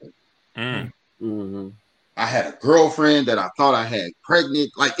college. Mm-hmm. I had a girlfriend that I thought I had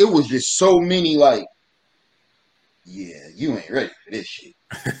pregnant. Like, it was just so many, like, yeah, you ain't ready for this shit.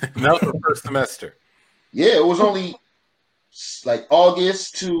 That was the first semester. Yeah, it was only like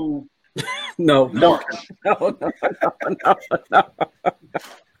August to March. No.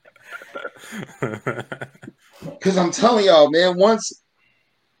 Because I'm telling y'all, man, once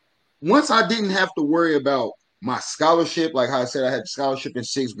I didn't have to worry about my scholarship, like how I said I had a scholarship in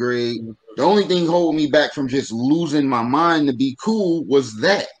 6th grade, the only thing holding me back from just losing my mind to be cool was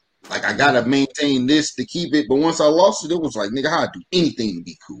that. Like, I gotta maintain this to keep it, but once I lost it, it was like, nigga, how I do anything to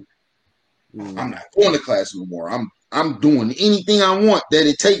be cool. I'm not going to class no more. I'm doing anything I want that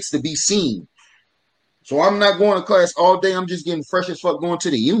it takes to be seen. So I'm not going to class all day. I'm just getting fresh as fuck going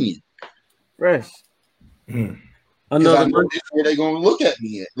to the union. Fresh. Another one. This is where they gonna look at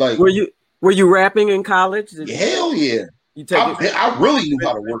me at. Like, were you rapping in college? Hell yeah. I really knew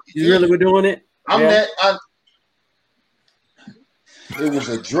how to work it. You really were doing it? It was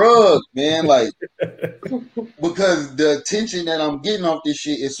a drug, man. Like, because the attention that I'm getting off this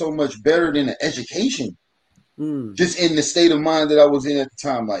shit is so much better than the education. Just in the state of mind that I was in at the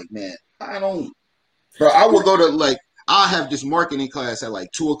time, like, man, I would go to, like, I'll have this marketing class at like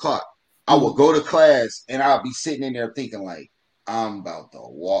 2:00. I would go to class and I'll be sitting in there thinking, like, I'm about to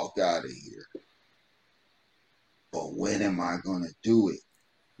walk out of here. But when am I gonna do it?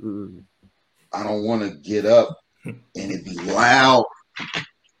 I don't want to get up and it be loud.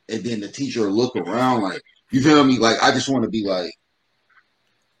 And then the teacher will look around like, you feel me? Like, I just want to be like,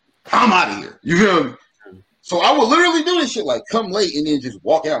 I'm out of here. You feel me? So I would literally do this shit, like, come late and then just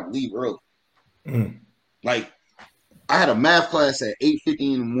walk out and leave early. Like, I had a math class at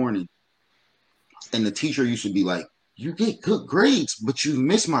 8:50 in the morning, and the teacher used to be like, you get good grades, but you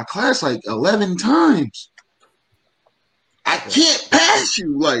missed my class like 11 times. I can't pass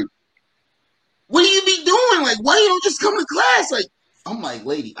you. Like, what do you be doing? Like, why you don't just come to class? Like, I'm like,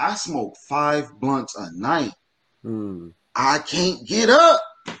 lady, I smoke 5 blunts a night. I can't get up.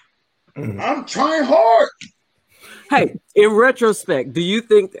 I'm trying hard. Hey, in retrospect, do you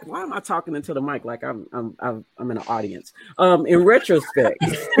think that, why am I talking into the mic like I'm in an audience? In retrospect,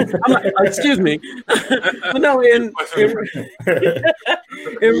 excuse me. No, in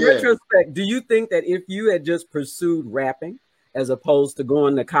retrospect, do you think that if you had just pursued rapping as opposed to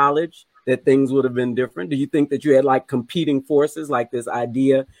going to college, that things would have been different? Do you think that you had like competing forces, like this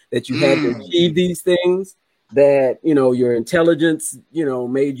idea that you had to achieve these things, that, you know, your intelligence, you know,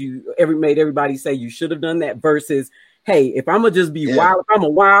 made everybody say you should have done that, versus, hey, if I'm gonna just be wild, if I'm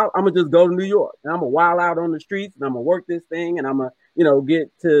gonna just go to New York and I'm gonna wild out on the streets and I'm gonna work this thing and I'm gonna, you know,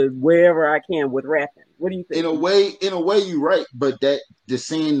 get to wherever I can with rapping. What do you think? In a way, you're right, but that the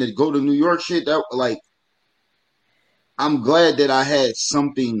saying that go to New York shit, that, like, I'm glad that I had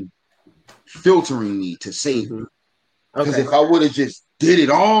something filtering me to save me. Because if I would have just did it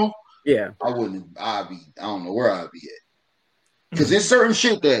all, Yeah. I don't know where I'd be at. Because there's certain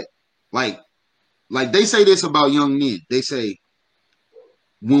shit that, like they say this about young men. They say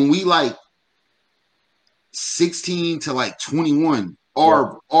when we like 16 to like 21,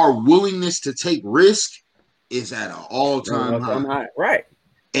 our willingness to take risk is at an all-time high. Right.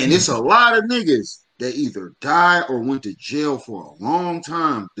 And it's a lot of niggas that either died or went to jail for a long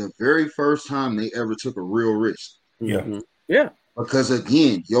time the very first time they ever took a real risk. Yeah. Mm-hmm. Yeah. Because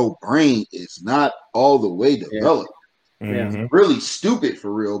again, your brain is not all the way developed. Yeah. It's really stupid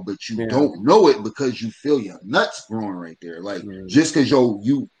for real, but you don't know it because you feel your nuts growing right there. Like just because I'll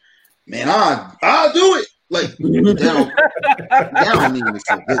do it. Like that don't mean it's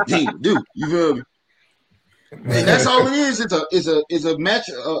a good thing to do. You feel me? And that's all it is. It's a match,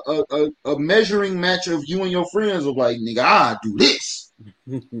 a measuring match of you and your friends of like, nigga, I do this.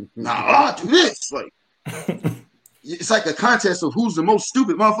 I do this. Like it's like a contest of who's the most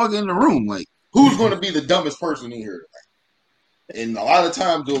stupid motherfucker in the room. Like who's going to be the dumbest person in here? And a lot of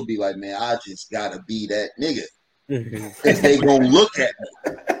times they'll be like, man, I just gotta be that nigga. Because they gonna look at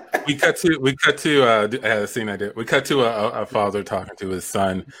me. We cut to I had a scene I did. We cut to a father talking to his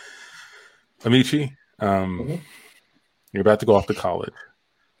son, Amici. You're about to go off to college,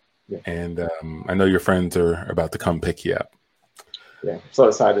 and I know your friends are about to come pick you up. Yeah, I'm so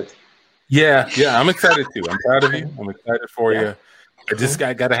excited. Yeah, I'm excited too. I'm proud of you. I'm excited for you. I just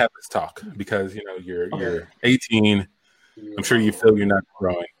got to have this talk because you're 18. I'm sure you feel you're not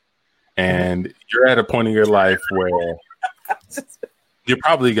growing, and you're at a point in your life where you're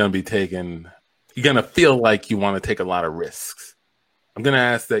probably going to be you're going to feel like you want to take a lot of risks. I'm going to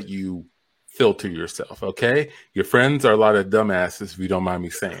ask that you filter yourself, okay? Your friends are a lot of dumbasses, if you don't mind me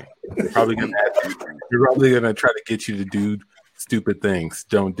saying. They're probably going to try to get you to do stupid things.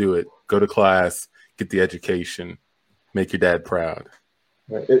 Don't do it. Go to class, get the education, make your dad proud.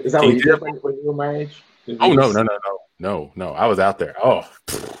 Is that what you did when you were my age? Oh, no. I was out there.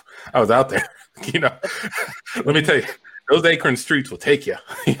 I was out there. Let me tell you, those Acorn streets will take you.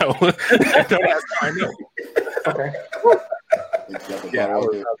 Don't ask how I know. Okay. Yeah, I was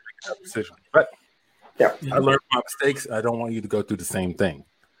making that decision. But I learned my mistakes. I don't want you to go through the same thing.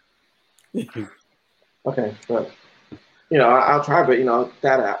 Okay, but I'll try. But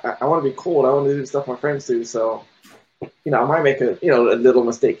Dad, I want to be cool. I want to do stuff my friends do. So, I might make a little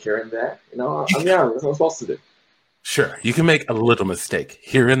mistake here and there. I'm young. That's what I'm supposed to do. Sure, you can make a little mistake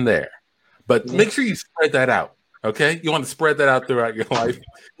here and there, but make sure you spread that out. Okay, you want to spread that out throughout your life.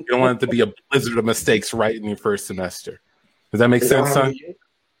 You don't want it to be a blizzard of mistakes right in your first semester. Does that make sense, son?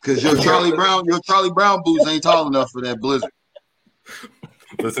 Because your Charlie Brown boots ain't tall enough for that blizzard.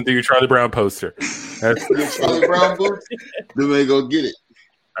 Listen to your Charlie Brown poster. That's your Charlie Brown boots. Then they go get it.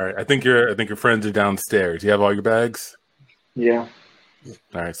 All right, I think your friends are downstairs. You have all your bags? Yeah.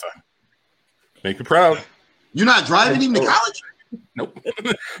 All right, son. Make you proud. You're not driving him to college? Nope.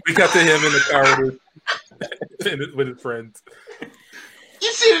 We cut to him in the car with his friends.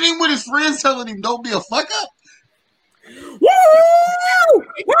 You see him with his friends telling him don't be a fuck up? Woo!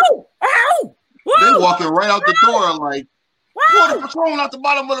 Woo! Ow! They walking right out the door like, pour the Patron out the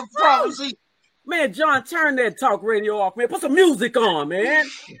bottom of the front seat. Man, John, turn that talk radio off, man. Put some music on, man.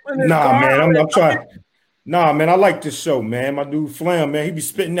 Nah, man, I'm trying. Nah, man, I like this show, man. My dude Flam, man, he be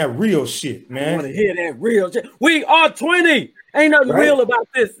spitting that real shit, man. I want to hear that real shit. We are 20. Ain't nothing real about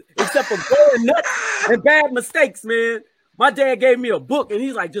this except for going nuts and bad mistakes, man. My dad gave me a book, and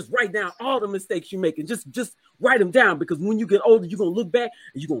he's like, just write down all the mistakes you make, and just write them down, because when you get older, you're going to look back,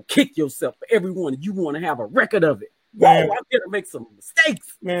 and you're going to kick yourself for every one, and you want to have a record of it. Man, whoa, I'm going to make some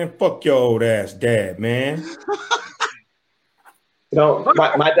mistakes. Man, fuck your old ass dad, man.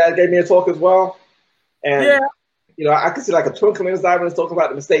 My dad gave me a talk as well. And, I could see like a twinkle in his eye when he's talking about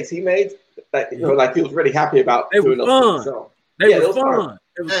the mistakes he made. Like, like he was really happy about doing those things. So, it was fun.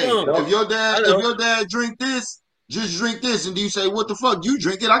 If your dad drink this, just drink this, and do you say, what the fuck? You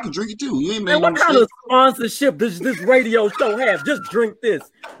drink it, I can drink it too. You ain't made what kind of sponsorship does this radio show have? Just drink this.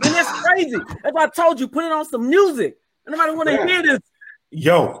 Man, that's crazy. If I told you, put it on some music. Nobody want to hear this.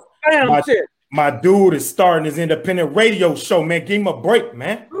 Yo, my dude is starting his independent radio show, man. Give him a break,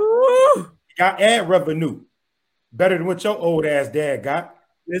 man. He got ad revenue. Better than what your old ass dad got.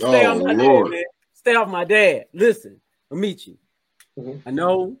 Stay off my dad, man. Stay off my dad. Listen, Amici. I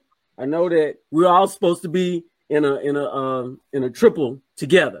know that we're all supposed to be in a triple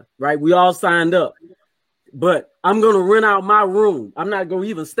together, right? We all signed up, but I'm gonna rent out my room. I'm not gonna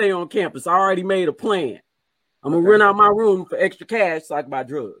even stay on campus. I already made a plan. I'm gonna rent out my room for extra cash so I can buy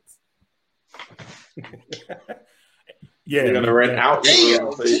drugs. Yeah, you're gonna rent out. She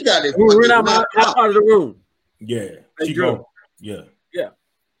got it. Rent out my part of the room. Yeah, Yeah.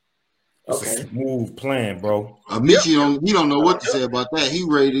 It's a smooth plan, bro. Amici don't know what to say about that.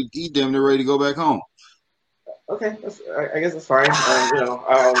 He damn near ready to go back home. Okay, I guess it's fine.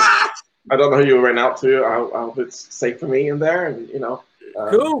 I don't know who you were renting out to. I hope it's safe for me in there, and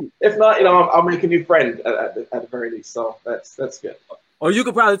cool. If not, I'll make a new friend at the very least. So that's good. Or you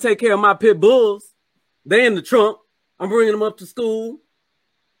could probably take care of my pit bulls. They in the trunk. I'm bringing them up to school.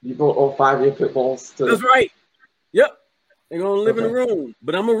 You brought all 5 of your pit bulls to. That's right. Yep. They're gonna live in the room,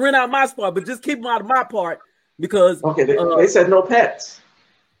 but I'm gonna rent out my spot. But just keep them out of my part because they said no pets.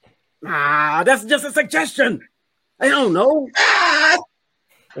 That's just a suggestion. I don't know.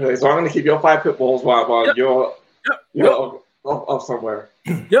 Okay, so I'm gonna keep your 5 pit bulls while you're off somewhere.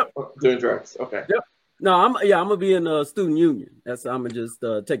 Yep. Doing drugs. Okay. Yep. No, I'm gonna be in the student union. I'm gonna just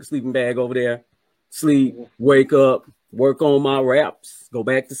take a sleeping bag over there, sleep, wake up, work on my raps, go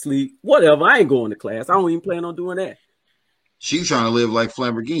back to sleep, whatever. I ain't going to class. I don't even plan on doing that. She's trying to live like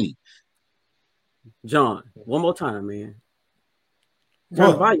Lamborghini. John, one more time, man.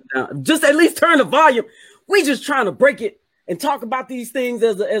 Turn the volume down. Just at least turn the volume. We just trying to break it and talk about these things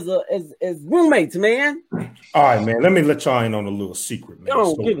as roommates, man. All right, man. Let me let y'all in on a little secret, man.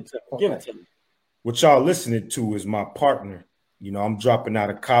 Give it to me. Give it to me. What y'all listening to is my partner. I'm dropping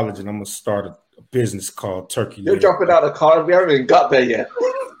out of college and I'm gonna start a business called Turkey. You're dropping out of college. We haven't even got there yet.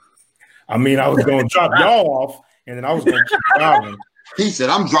 I mean, I was gonna drop y'all off, and then I was gonna keep going. He said,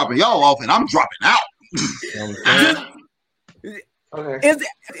 "I'm dropping y'all off, and I'm dropping out." Okay.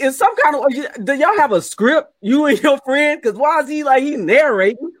 Is some kind of do y'all have a script, you and your friend? Because why is he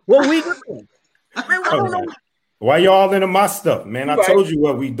narrating what we doing? I don't know. Why y'all into my stuff, man? I told you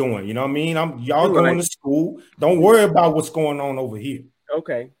what we doing. You know what I mean? Y'all going to school. Don't worry about what's going on over here.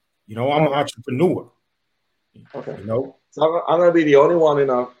 Okay. I'm an entrepreneur. Okay. So I'm gonna be the only one in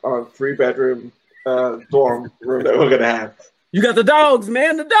a 3-bedroom dorm room that we're gonna have. You got the dogs,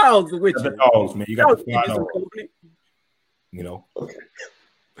 man. The dogs are with you. The dogs, man. You got the fly dogs. Okay.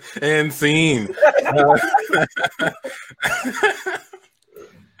 And scene.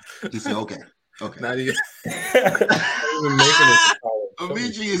 He said, "Okay." Not even making it.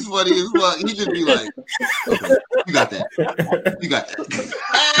 Amici is funny as fuck. He just be like, "Okay, you got that. You got that."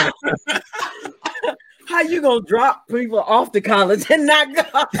 How you gonna drop people off to college and not go?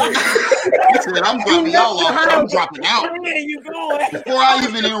 He said, "I'm dropping y'all off. I'm dropping out." Where you going? Before I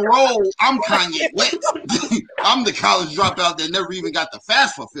even enroll, I'm Kanye West. I'm the college dropout that never even got the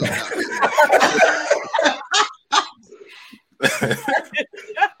FAFSA filled out.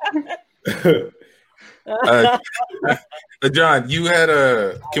 John, you had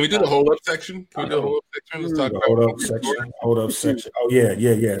can we do the hold up section? Can we do the hold up section? Let's talk about hold up section. Oh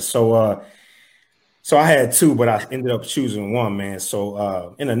yeah. So I had 2, but I ended up choosing 1, man.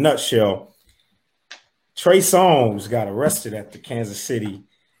 So in a nutshell, Trey Songz got arrested at the Kansas City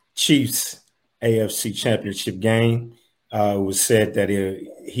Chiefs AFC Championship game. It was said that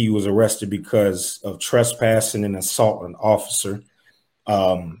he was arrested because of trespassing and assault an officer.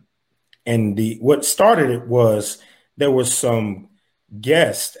 And what started it was there was some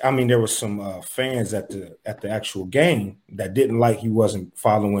guests. I mean, there were some fans at the actual game that didn't like he wasn't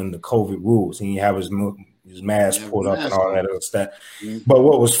following the COVID rules. He didn't have his mask pulled up and all that other stuff. Mm-hmm. But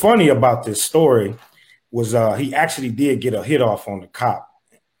what was funny about this story was he actually did get a hit off on the cop.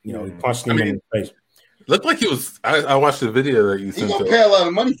 He punched him in the face. Looked like he was. I watched the video that you sent. He gonna pay a lot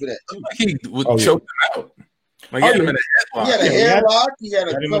of money for that. Like he would choke him out. Like he had him in a headlock. He had a headlock. He had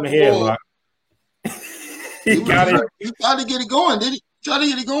him in the headlock. He tried to get it going, did he? Tried to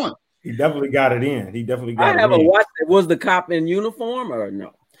get it going. He definitely got it in. I haven't watched it. Was the cop in uniform or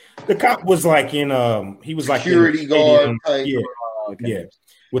no? The cop was like in he was like security guard type. Yeah. Yeah.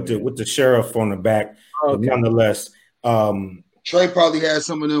 With the sheriff on the back. Okay. But nonetheless, Trey probably had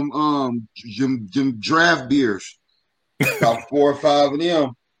some of them draft beers. About 4 or 5 of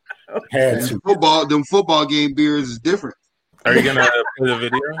them. Had to. Them football game beers is different. Are you gonna play the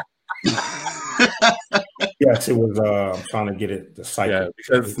video? Yes, it was. I'm trying to get it. The site. Yeah,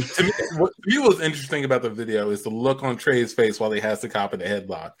 because to me, what was interesting about the video is the look on Trey's face while he has the cop in the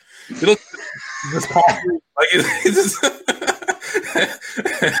headlock. It looks just like it's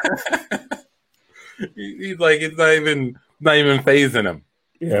he's like it's not even phasing him.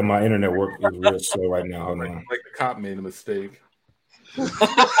 Yeah, my internet work is real slow right now. Hold on. Like the cop made a mistake.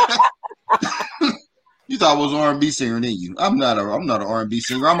 You thought I was an R&B singer, didn't you? I'm not an R&B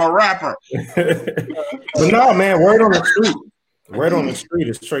singer. I'm a rapper. But no, man, word on the street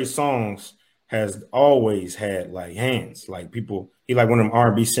is Trey Songz has always had like hands. Like people, he like one of them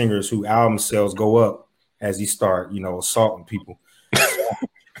R&B singers who album sales go up as he start, assaulting people.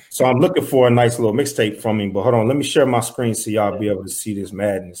 So So I'm looking for a nice little mixtape from him. But hold on, let me share my screen so y'all be able to see this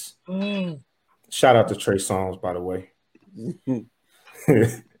madness. Shout out to Trey Songz, by the way.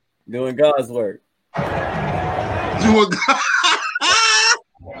 Doing God's work.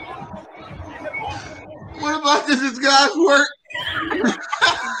 What about this is God's work?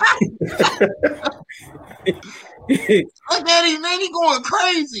 Look at him, man. He going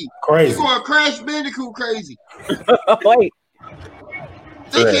crazy. He's going Crash Bandicoot crazy. Wait.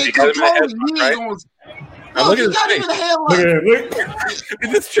 They can't control him. He ain't going. Look, he got him in the headlock. Look.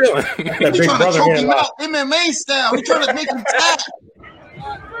 He's just chilling. He's trying to choke him out MMA style. He's trying to make him tap.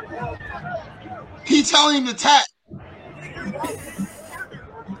 He telling him to tap.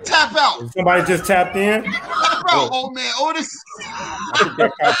 Tap out. Somebody just tapped in. Tap out, old man. Otis. I think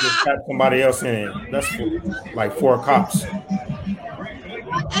that cop just tapped somebody else in. That's like 4 cops. Hey,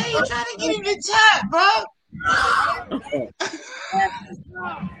 you trying to get him to tap, bro?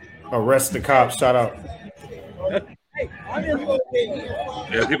 Arrest the cops. Shout out. Yeah,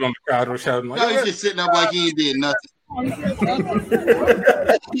 people in the crowd were shouting like, no, he's just sitting up like he ain't did nothing.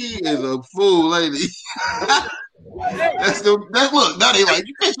 He is a fool, lady. Look. Now they like,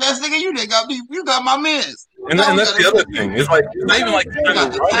 you bitch ass nigga, you got me. You got my mans. And that's the other thing. It's like it's not even like you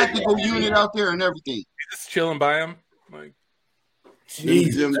got the tactical unit out there and everything. He's just chilling by him. Like,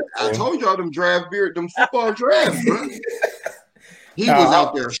 I told y'all them football drafts, bro. He was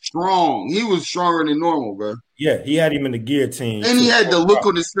out there strong. He was stronger than normal, bro. Yeah, he had him in the guillotine. And he had the look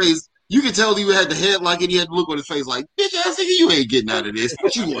on his face. You could tell he had the head like it. He had the look on his face like, bitch ass nigga, you ain't getting out of this.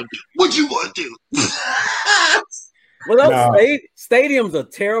 What you want to do? What you want to do? Well, those stadiums are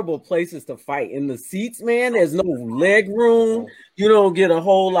terrible places to fight. In the seats, man, there's no leg room. You don't get a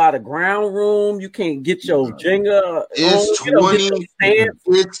whole lot of ground room. You can't get your Jenga. It's 20.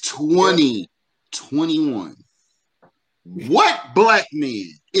 It's 2021. What black man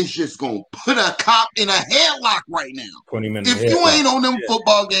is just gonna put a cop in a headlock right now? 20 minutes. If you ain't on them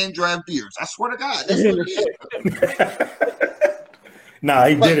football game draft beers, I swear to God, that's what it is. Nah,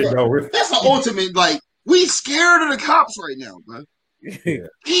 he did it though. That's the ultimate. Like, we scared of the cops right now, bro. Yeah.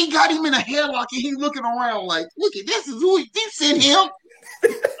 He got him in a headlock and he's looking around like, look at this is who you sent him.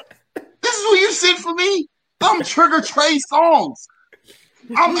 This is who you sent for me. I'm Trigger Trey Songz.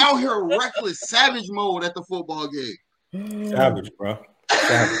 I'm out here reckless, savage mode at the football game. Savage, bro.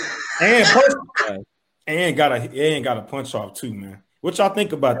 Savage. And got a punch off too, man. What y'all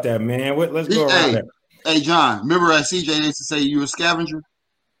think about that, man? Let's go around that. Hey, John, remember that CJ used to say you a scavenger?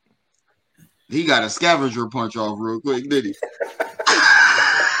 He got a scavenger punch off real quick, did he?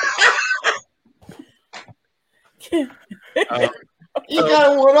 He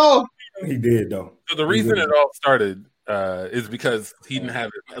got one off. He did, though. So the reason it all started is because he didn't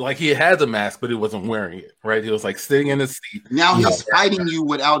have it. Like, he had the mask, but he wasn't wearing it, right? He was like sitting in his seat. Now he's fighting you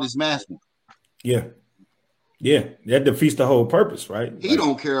without his mask on. Yeah. Yeah. That defeats the whole purpose, right? He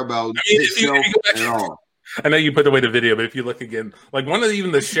don't care about himself at all. I know you put away the video, but if you look again, like one of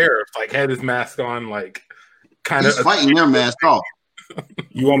even the sheriffs like had his mask on, like kind of fighting their mask off.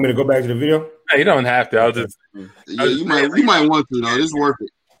 You want me to go back to the video? No, you don't have to. I'll just you might want to though. It's worth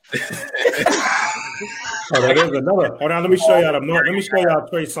it. There's another. Hold on, let me show y'all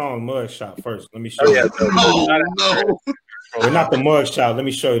Trey Songz mug shot first. Let me show you. No. Well, not the mug shot. Let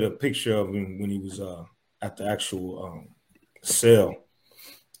me show you the picture of him when he was at the actual cell.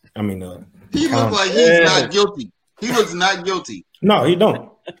 I mean, he looks like he's not guilty. He looks not guilty. No, he don't.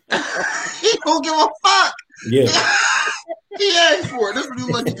 He don't give a fuck. Yeah. He asked for it. That's what he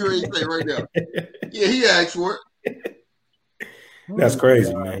Lucky Dre say right now. Yeah, he asked for it. That's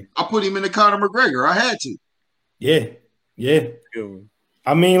crazy, man. I put him in the Conor McGregor. I had to. Yeah.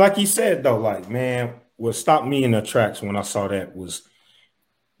 I mean, like he said, though, like, man, what stopped me in the tracks when I saw that was,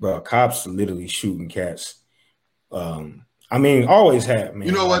 bro, cops literally shooting cats. I mean, always have, man.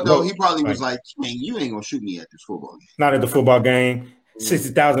 You know what, though? He probably was like, man, you ain't going to shoot me at this football game. Not at the football game.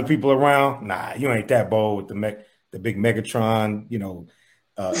 60,000 people around. Nah, you ain't that bold with the big Megatron, you know.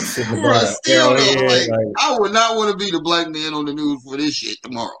 Still, though, like, I would not want to be the black man on the news for this shit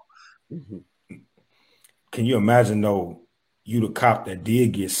tomorrow. Can you imagine, though, you the cop that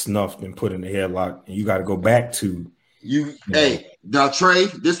did get snuffed and put in the headlock, and you got to go back to you? Hey, now Trey,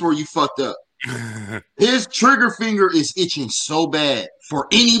 this is where you fucked up. His trigger finger is itching so bad for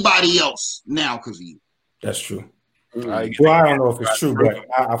anybody else now because of you. That's true. Well, I don't know if it's true, but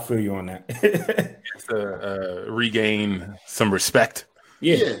I feel you on that. To regain some respect.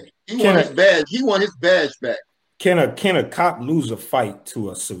 Yeah. He won his badge. He won his badge back. Can a cop lose a fight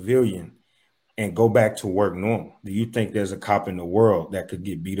to a civilian and go back to work normal? Do you think there's a cop in the world that could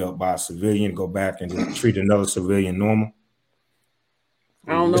get beat up by a civilian, go back and treat another civilian normal?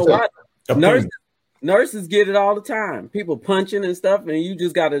 I don't know why. Nurses get it all the time. People punching and stuff, and you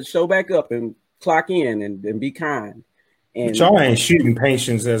just got to show back up and clock in and be kind. And but y'all ain't shooting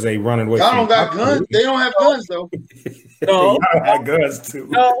patients as they running away. Y'all don't got guns. They don't have guns though. No, y'all have guns too.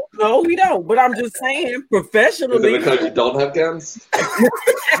 No, we don't. But I'm just saying, professionally, because you don't have guns.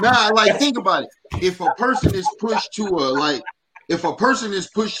 Nah, like think about it. If a person is pushed to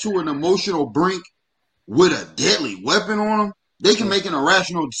an emotional brink with a deadly weapon on them, they can make an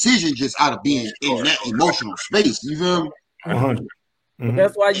irrational decision just out of being in that emotional space. You feel me? 100. Mm-hmm.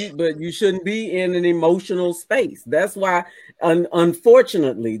 That's why you shouldn't be in an emotional space. That's why,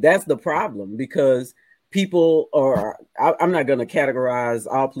 unfortunately, that's the problem, because people are. I'm not going to categorize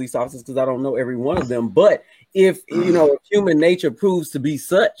all police officers because I don't know every one of them. But if human nature proves to be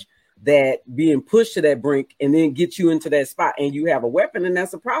such that being pushed to that brink and then get you into that spot and you have a weapon, and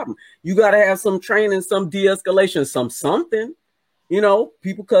that's a problem. You got to have some training, some de-escalation, something.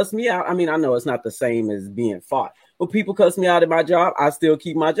 People cuss me out. I mean, I know it's not the same as being fought. But people cuss me out at my job. I still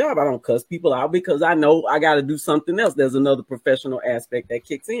keep my job. I don't cuss people out because I know I got to do something else. There's another professional aspect that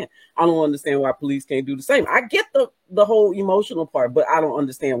kicks in. I don't understand why police can't do the same. I get the whole emotional part, but I don't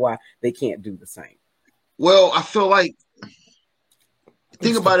understand why they can't do the same. Well, I feel like,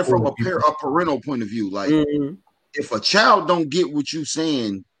 think about it from a parental point of view. Like, if a child don't get what you're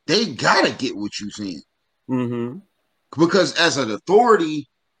saying, they got to get what you're saying. Mm-hmm. Because as an authority,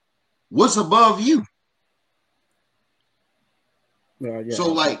 what's above you?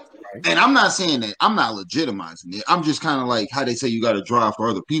 So like, and I'm not saying that, I'm not legitimizing it. I'm just kind of like how they say you got to drive for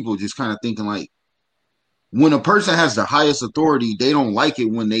other people, just kind of thinking like, when a person has the highest authority, they don't like it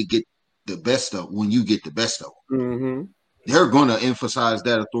when they get the best of, when you get the best of them. Mm-hmm. They're going to emphasize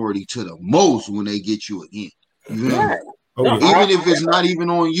that authority to the most when they get you again. You know? Right. Even if it's not even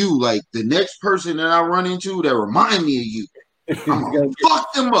on you, like the next person that I run into that remind me of you, I'm going to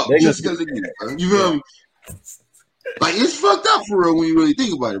fuck them up just because of you. Bro. You feel me? Like, it's fucked up for real when you really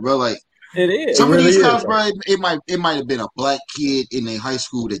think about it, bro. Like, it is. Some of these cops, bro, it might have been a black kid in a high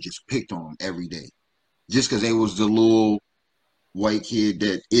school that just picked on them every day, just because they was the little white kid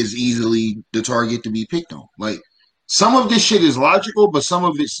that is easily the target to be picked on. Like, some of this shit is logical, but some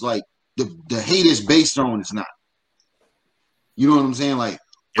of it's like the hate is based on it's not. You know what I'm saying? Like,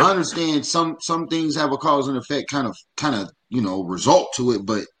 I understand some things have a cause and effect kind of result to it,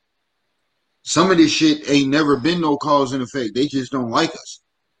 but some of this shit ain't never been no cause and effect. They just don't like us.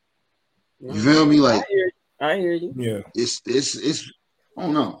 You feel me? Like, I hear you. Yeah. It's I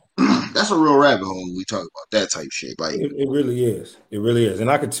don't know. That's a real rabbit hole when we talk about that type of shit. Like, it really is. It really is. And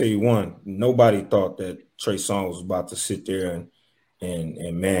I can tell you one, nobody thought that Trey Songz was about to sit there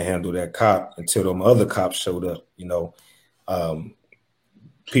and manhandle that cop until them other cops showed up,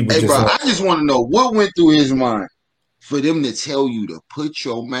 People hey, bro, I just want to know what went through his mind for them to tell you to put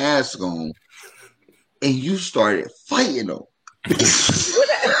your mask on and you started fighting them. It's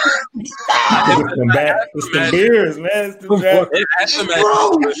the beers, man.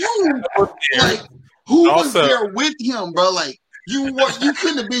 Like, who was there with him, bro? Like, you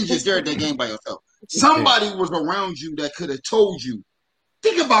couldn't have been just there at that game by yourself. Somebody was around you that could have told you,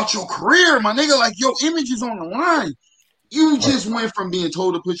 think about your career, my nigga. Like, your image is on the line. You just went from being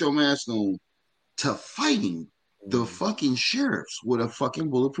told to put your mask on to fighting the fucking sheriffs with a fucking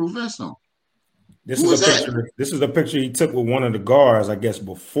bulletproof vest on. This is a picture he took with one of the guards, I guess,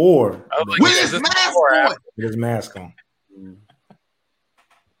 before. With his mask on. With his mask on.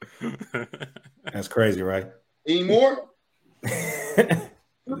 That's crazy, right? Any more?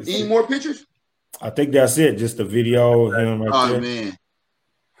 Any more pictures? I think that's it. Just the video of him right there. Oh, man.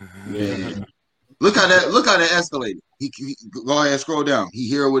 Yeah. Look how that escalated. He go ahead and scroll down. He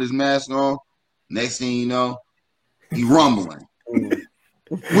here with his mask on. Next thing you know, he rumbling.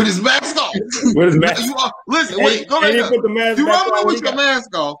 With his mask off. With his mask. Listen, wait, go back up. You rumbling with your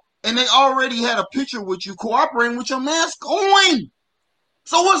mask off, and they already had a picture with you cooperating with your mask on.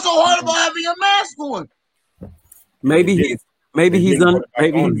 So what's so hard about having your mask on? Maybe he's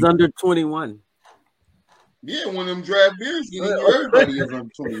under 21. Yeah, one of them draft beers getting everybody is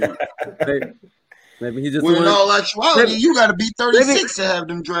under 21. Maybe he just in all actuality, you got to be 36 to have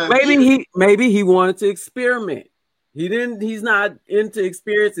them draft beers. Maybe he wanted to experiment. He's not into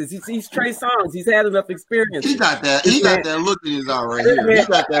experiences. He's Trey Songz. He's had enough experience. He got that. He got that look in his eye right here. He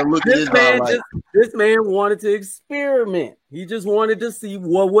got that look in his eye. Like, this man wanted to experiment. He just wanted to see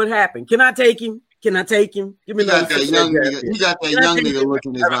what would happen. Can I take him? Give me that young nigga. He got that young nigga look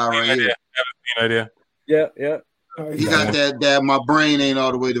in his eye right here. Idea. Yeah. He got that my brain ain't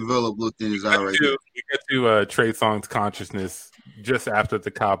all the way developed looked in his eye right here. We get to Trey Songz consciousness just after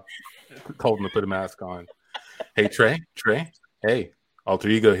the cop told him to put a mask on. Hey, Trey, hey, Alter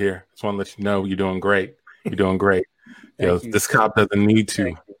Ego here. Just want to let you know you're doing great. You're doing great. This cop doesn't need to.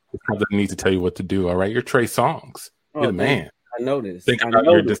 This cop doesn't need to tell you what to do. All right, you're Trey Songz. You're the man. I know this. Think about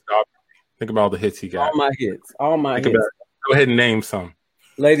your discography. Think about all the hits he got. All my hits. All my hits. Go ahead and name some.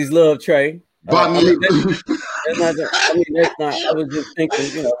 Ladies love Trey. But I was just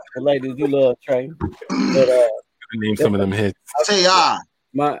thinking, the ladies do love Trey. But name some of them hits. Say I.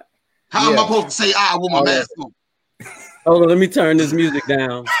 How am I supposed to say I with my mask on? Hold on, let me turn this music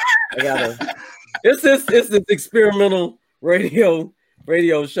down. It's this experimental radio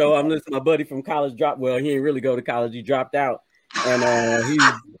show. I'm listening to my buddy from college dropped. Well, he didn't really go to college. He dropped out, and he's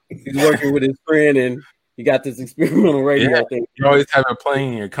working with his friend, and he got this experimental radio thing. You always have it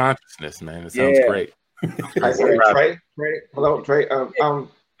playing in your consciousness, man. It sounds great. I say, Trey. Hello, Trey. I'm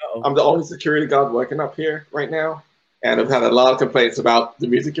the only security guard working up here right now, and I've had a lot of complaints about the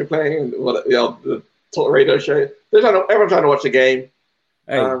music you're playing, the radio show. Everyone's trying to watch the game.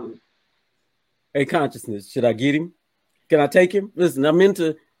 Hey, consciousness. Should I get him? Can I take him? Listen, I need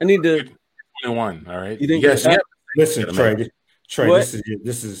to. 21. All right. You think? Yes. Listen, Trey.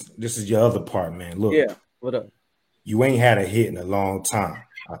 This is your other part, man. Look. Yeah. What up? You ain't had a hit in a long time.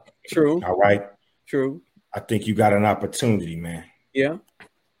 True. All right. True. I think you got an opportunity, man. Yeah.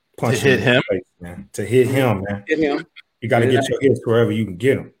 To hit him, man. To hit him, man. Hit him. You got to get your hits wherever you can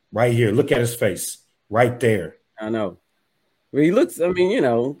get them. Right here. Look at his face. Right there. I know. Well, he looks.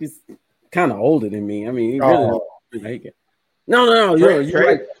 He's kind of older than me. He really. No. You're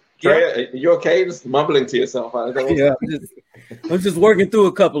right. Trey, are you okay? Just mumbling to yourself. Yeah. I'm just working through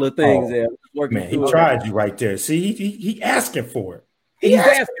a couple of things there. Man, he tried you right there. See, he asking for it. He's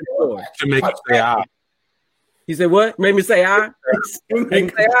asking for it. To make him say I. He said what? Made me say I? Make me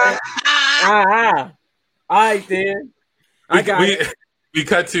say I? All right, then. I got it. We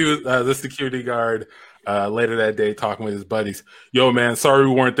cut to the security guard later that day talking with his buddies. Yo, man, sorry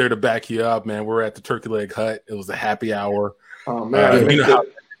we weren't there to back you up, man. We're at the Turkey Leg Hut. It was a happy hour. Oh, man.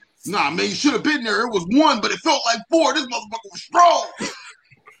 Nah, man, you should have been there. It was 1, but it felt like 4. This motherfucker was strong.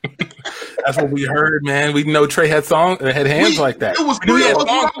 That's what we heard, man. We know Trey had hands like that. It was 3 of us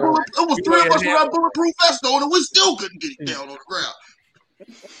without bulletproof vest on, and we still couldn't get it down on the ground.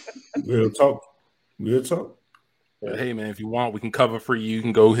 Real talk. But hey, man, if you want, we can cover for you. You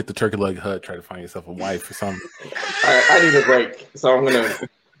can go hit the Turkey Leg Hut, try to find yourself a wife or something. I need a break, so I'm gonna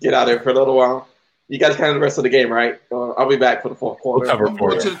get out of here for a little while. You guys handle the rest of the game, right? I'll be back for the fourth quarter. We'll cover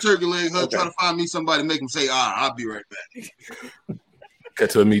for it. To the Turkey Leg Hut, try to find me somebody, make them say, I'll be right back. Got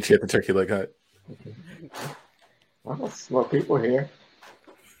to meet you at the Turkey Leg Hut. Well, smart people here.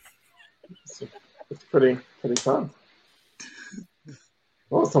 It's pretty fun.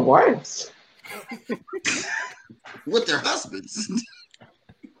 Well, some wives. With their husbands.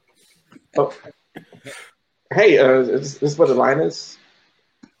 Oh. Hey, is this what the line is?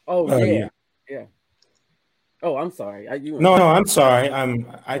 Oh, yeah. Oh, I'm sorry. No, I'm sorry.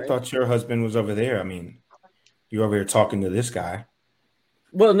 I thought your husband was over there. You're over here talking to this guy.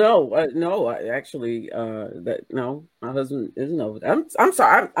 Well, no. Actually, my husband isn't over there. I'm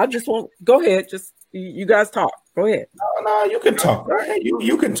sorry. I just won't. Go ahead. Just you guys talk. Go ahead. No, you can talk.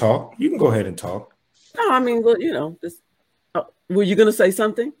 You can talk. You can go ahead and talk. No, were you gonna say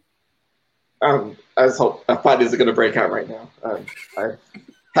something? I thought this is gonna break out right now. I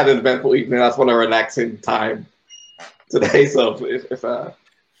had an eventful evening. I just want a relaxing time today. So if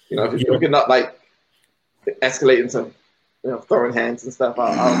you can not like escalate into throwing hands and stuff,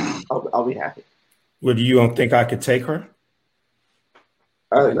 I'll be happy. Well, you don't think I could take her?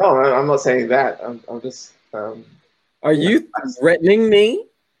 No, I'm not saying that. I'm just. Are you threatening me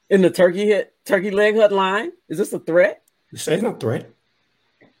in the Turkey Leg Hut line? Is this a threat? This ain't a threat.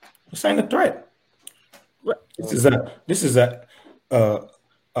 What? This is a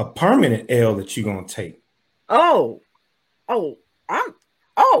permanent L that you're gonna take.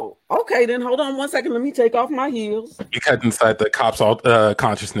 Okay. Then hold on 1 second. Let me take off my heels. You cut inside the cop's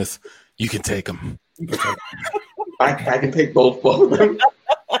consciousness. You can take them. I can take both of them.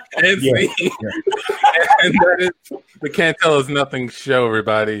 And that is the Can't Tell Us Nothing show,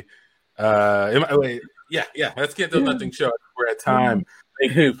 everybody. That's Can't Tell Us Nothing show. We're at time.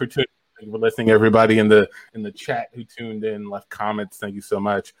 Thank you for tuning. Thank you for listening, everybody in the chat who tuned in, left comments. Thank you so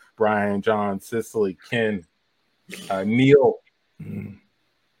much, Brian, John, Cicely, Ken, Neil,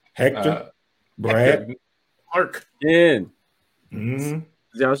 Hector, Brad, Mark, Ken.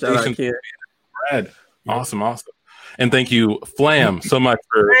 Y'all shout out Ken, Brad. Awesome. And thank you, Flam, so much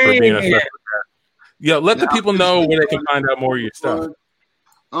for being a special guest. Yeah, let the people know where they can find out more of your stuff.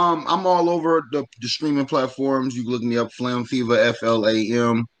 I'm all over the streaming platforms. You can look me up, Flam Fever,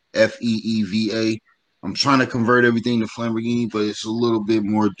 FlamFeeva. I'm trying to convert everything to Flamborghini, but it's a little bit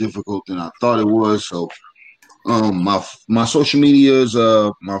more difficult than I thought it was. So my social media is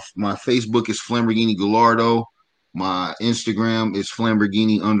my Facebook is Flamborghini Gallardo. My Instagram is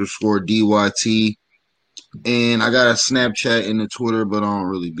Flamborghini_DYT. And I got a Snapchat and a Twitter, but I don't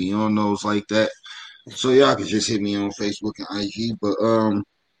really be on those like that. So y'all can just hit me on Facebook and IG. But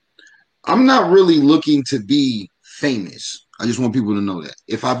I'm not really looking to be famous. I just want people to know that.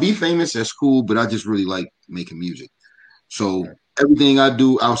 If I be famous, that's cool, but I just really like making music. So everything I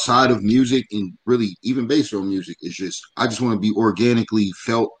do outside of music and really even based on music is just, I just want to be organically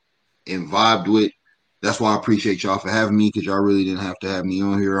felt and vibed with. That's why I appreciate y'all for having me, because y'all really didn't have to have me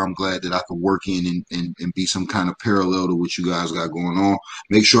on here. I'm glad that I could work in and be some kind of parallel to what you guys got going on.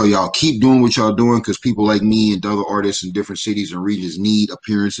 Make sure y'all keep doing what y'all doing, because people like me and other artists in different cities and regions need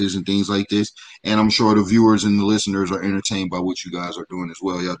appearances and things like this. And I'm sure the viewers and the listeners are entertained by what you guys are doing as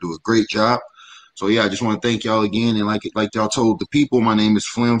well. Y'all do a great job. So yeah, I just want to thank y'all again. And like y'all told the people, my name is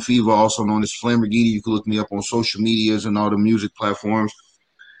Flam Fever, also known as Flamborghini. You can look me up on social medias and all the music platforms.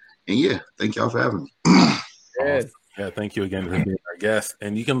 And yeah, thank y'all for having me. Yes. Yeah, thank you again for being our guest.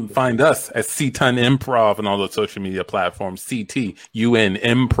 And you can find us at CTUN Improv on all the social media platforms, CTUN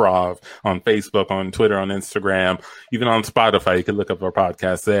Improv on Facebook, on Twitter, on Instagram, even on Spotify. You can look up our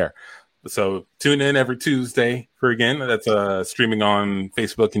podcast there. So tune in every Tuesday for that's streaming on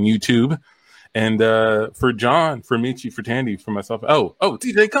Facebook and YouTube. And for John, for Michi, for Tandy, for myself. Oh,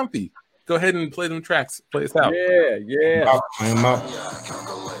 DJ Comfy. Go ahead and play them tracks. Play us out. Yeah. I'm up.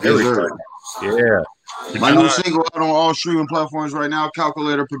 Yeah. My new single out on all streaming platforms right now.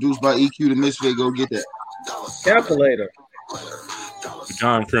 Calculator, produced by EQ the Misfit. Go get that. Calculator. For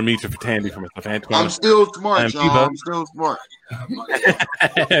John, for Michi, for Tandy, for myself, Antoine. I'm still smart, y'all. I'm still smart.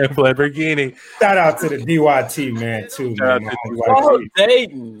 Lamborghini. Shout out to the DYT man too, man. Oh,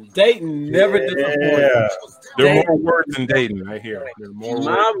 Dayton never disappointed. Yeah. There are more words than Dayton right here. There are more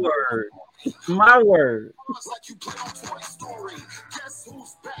My word.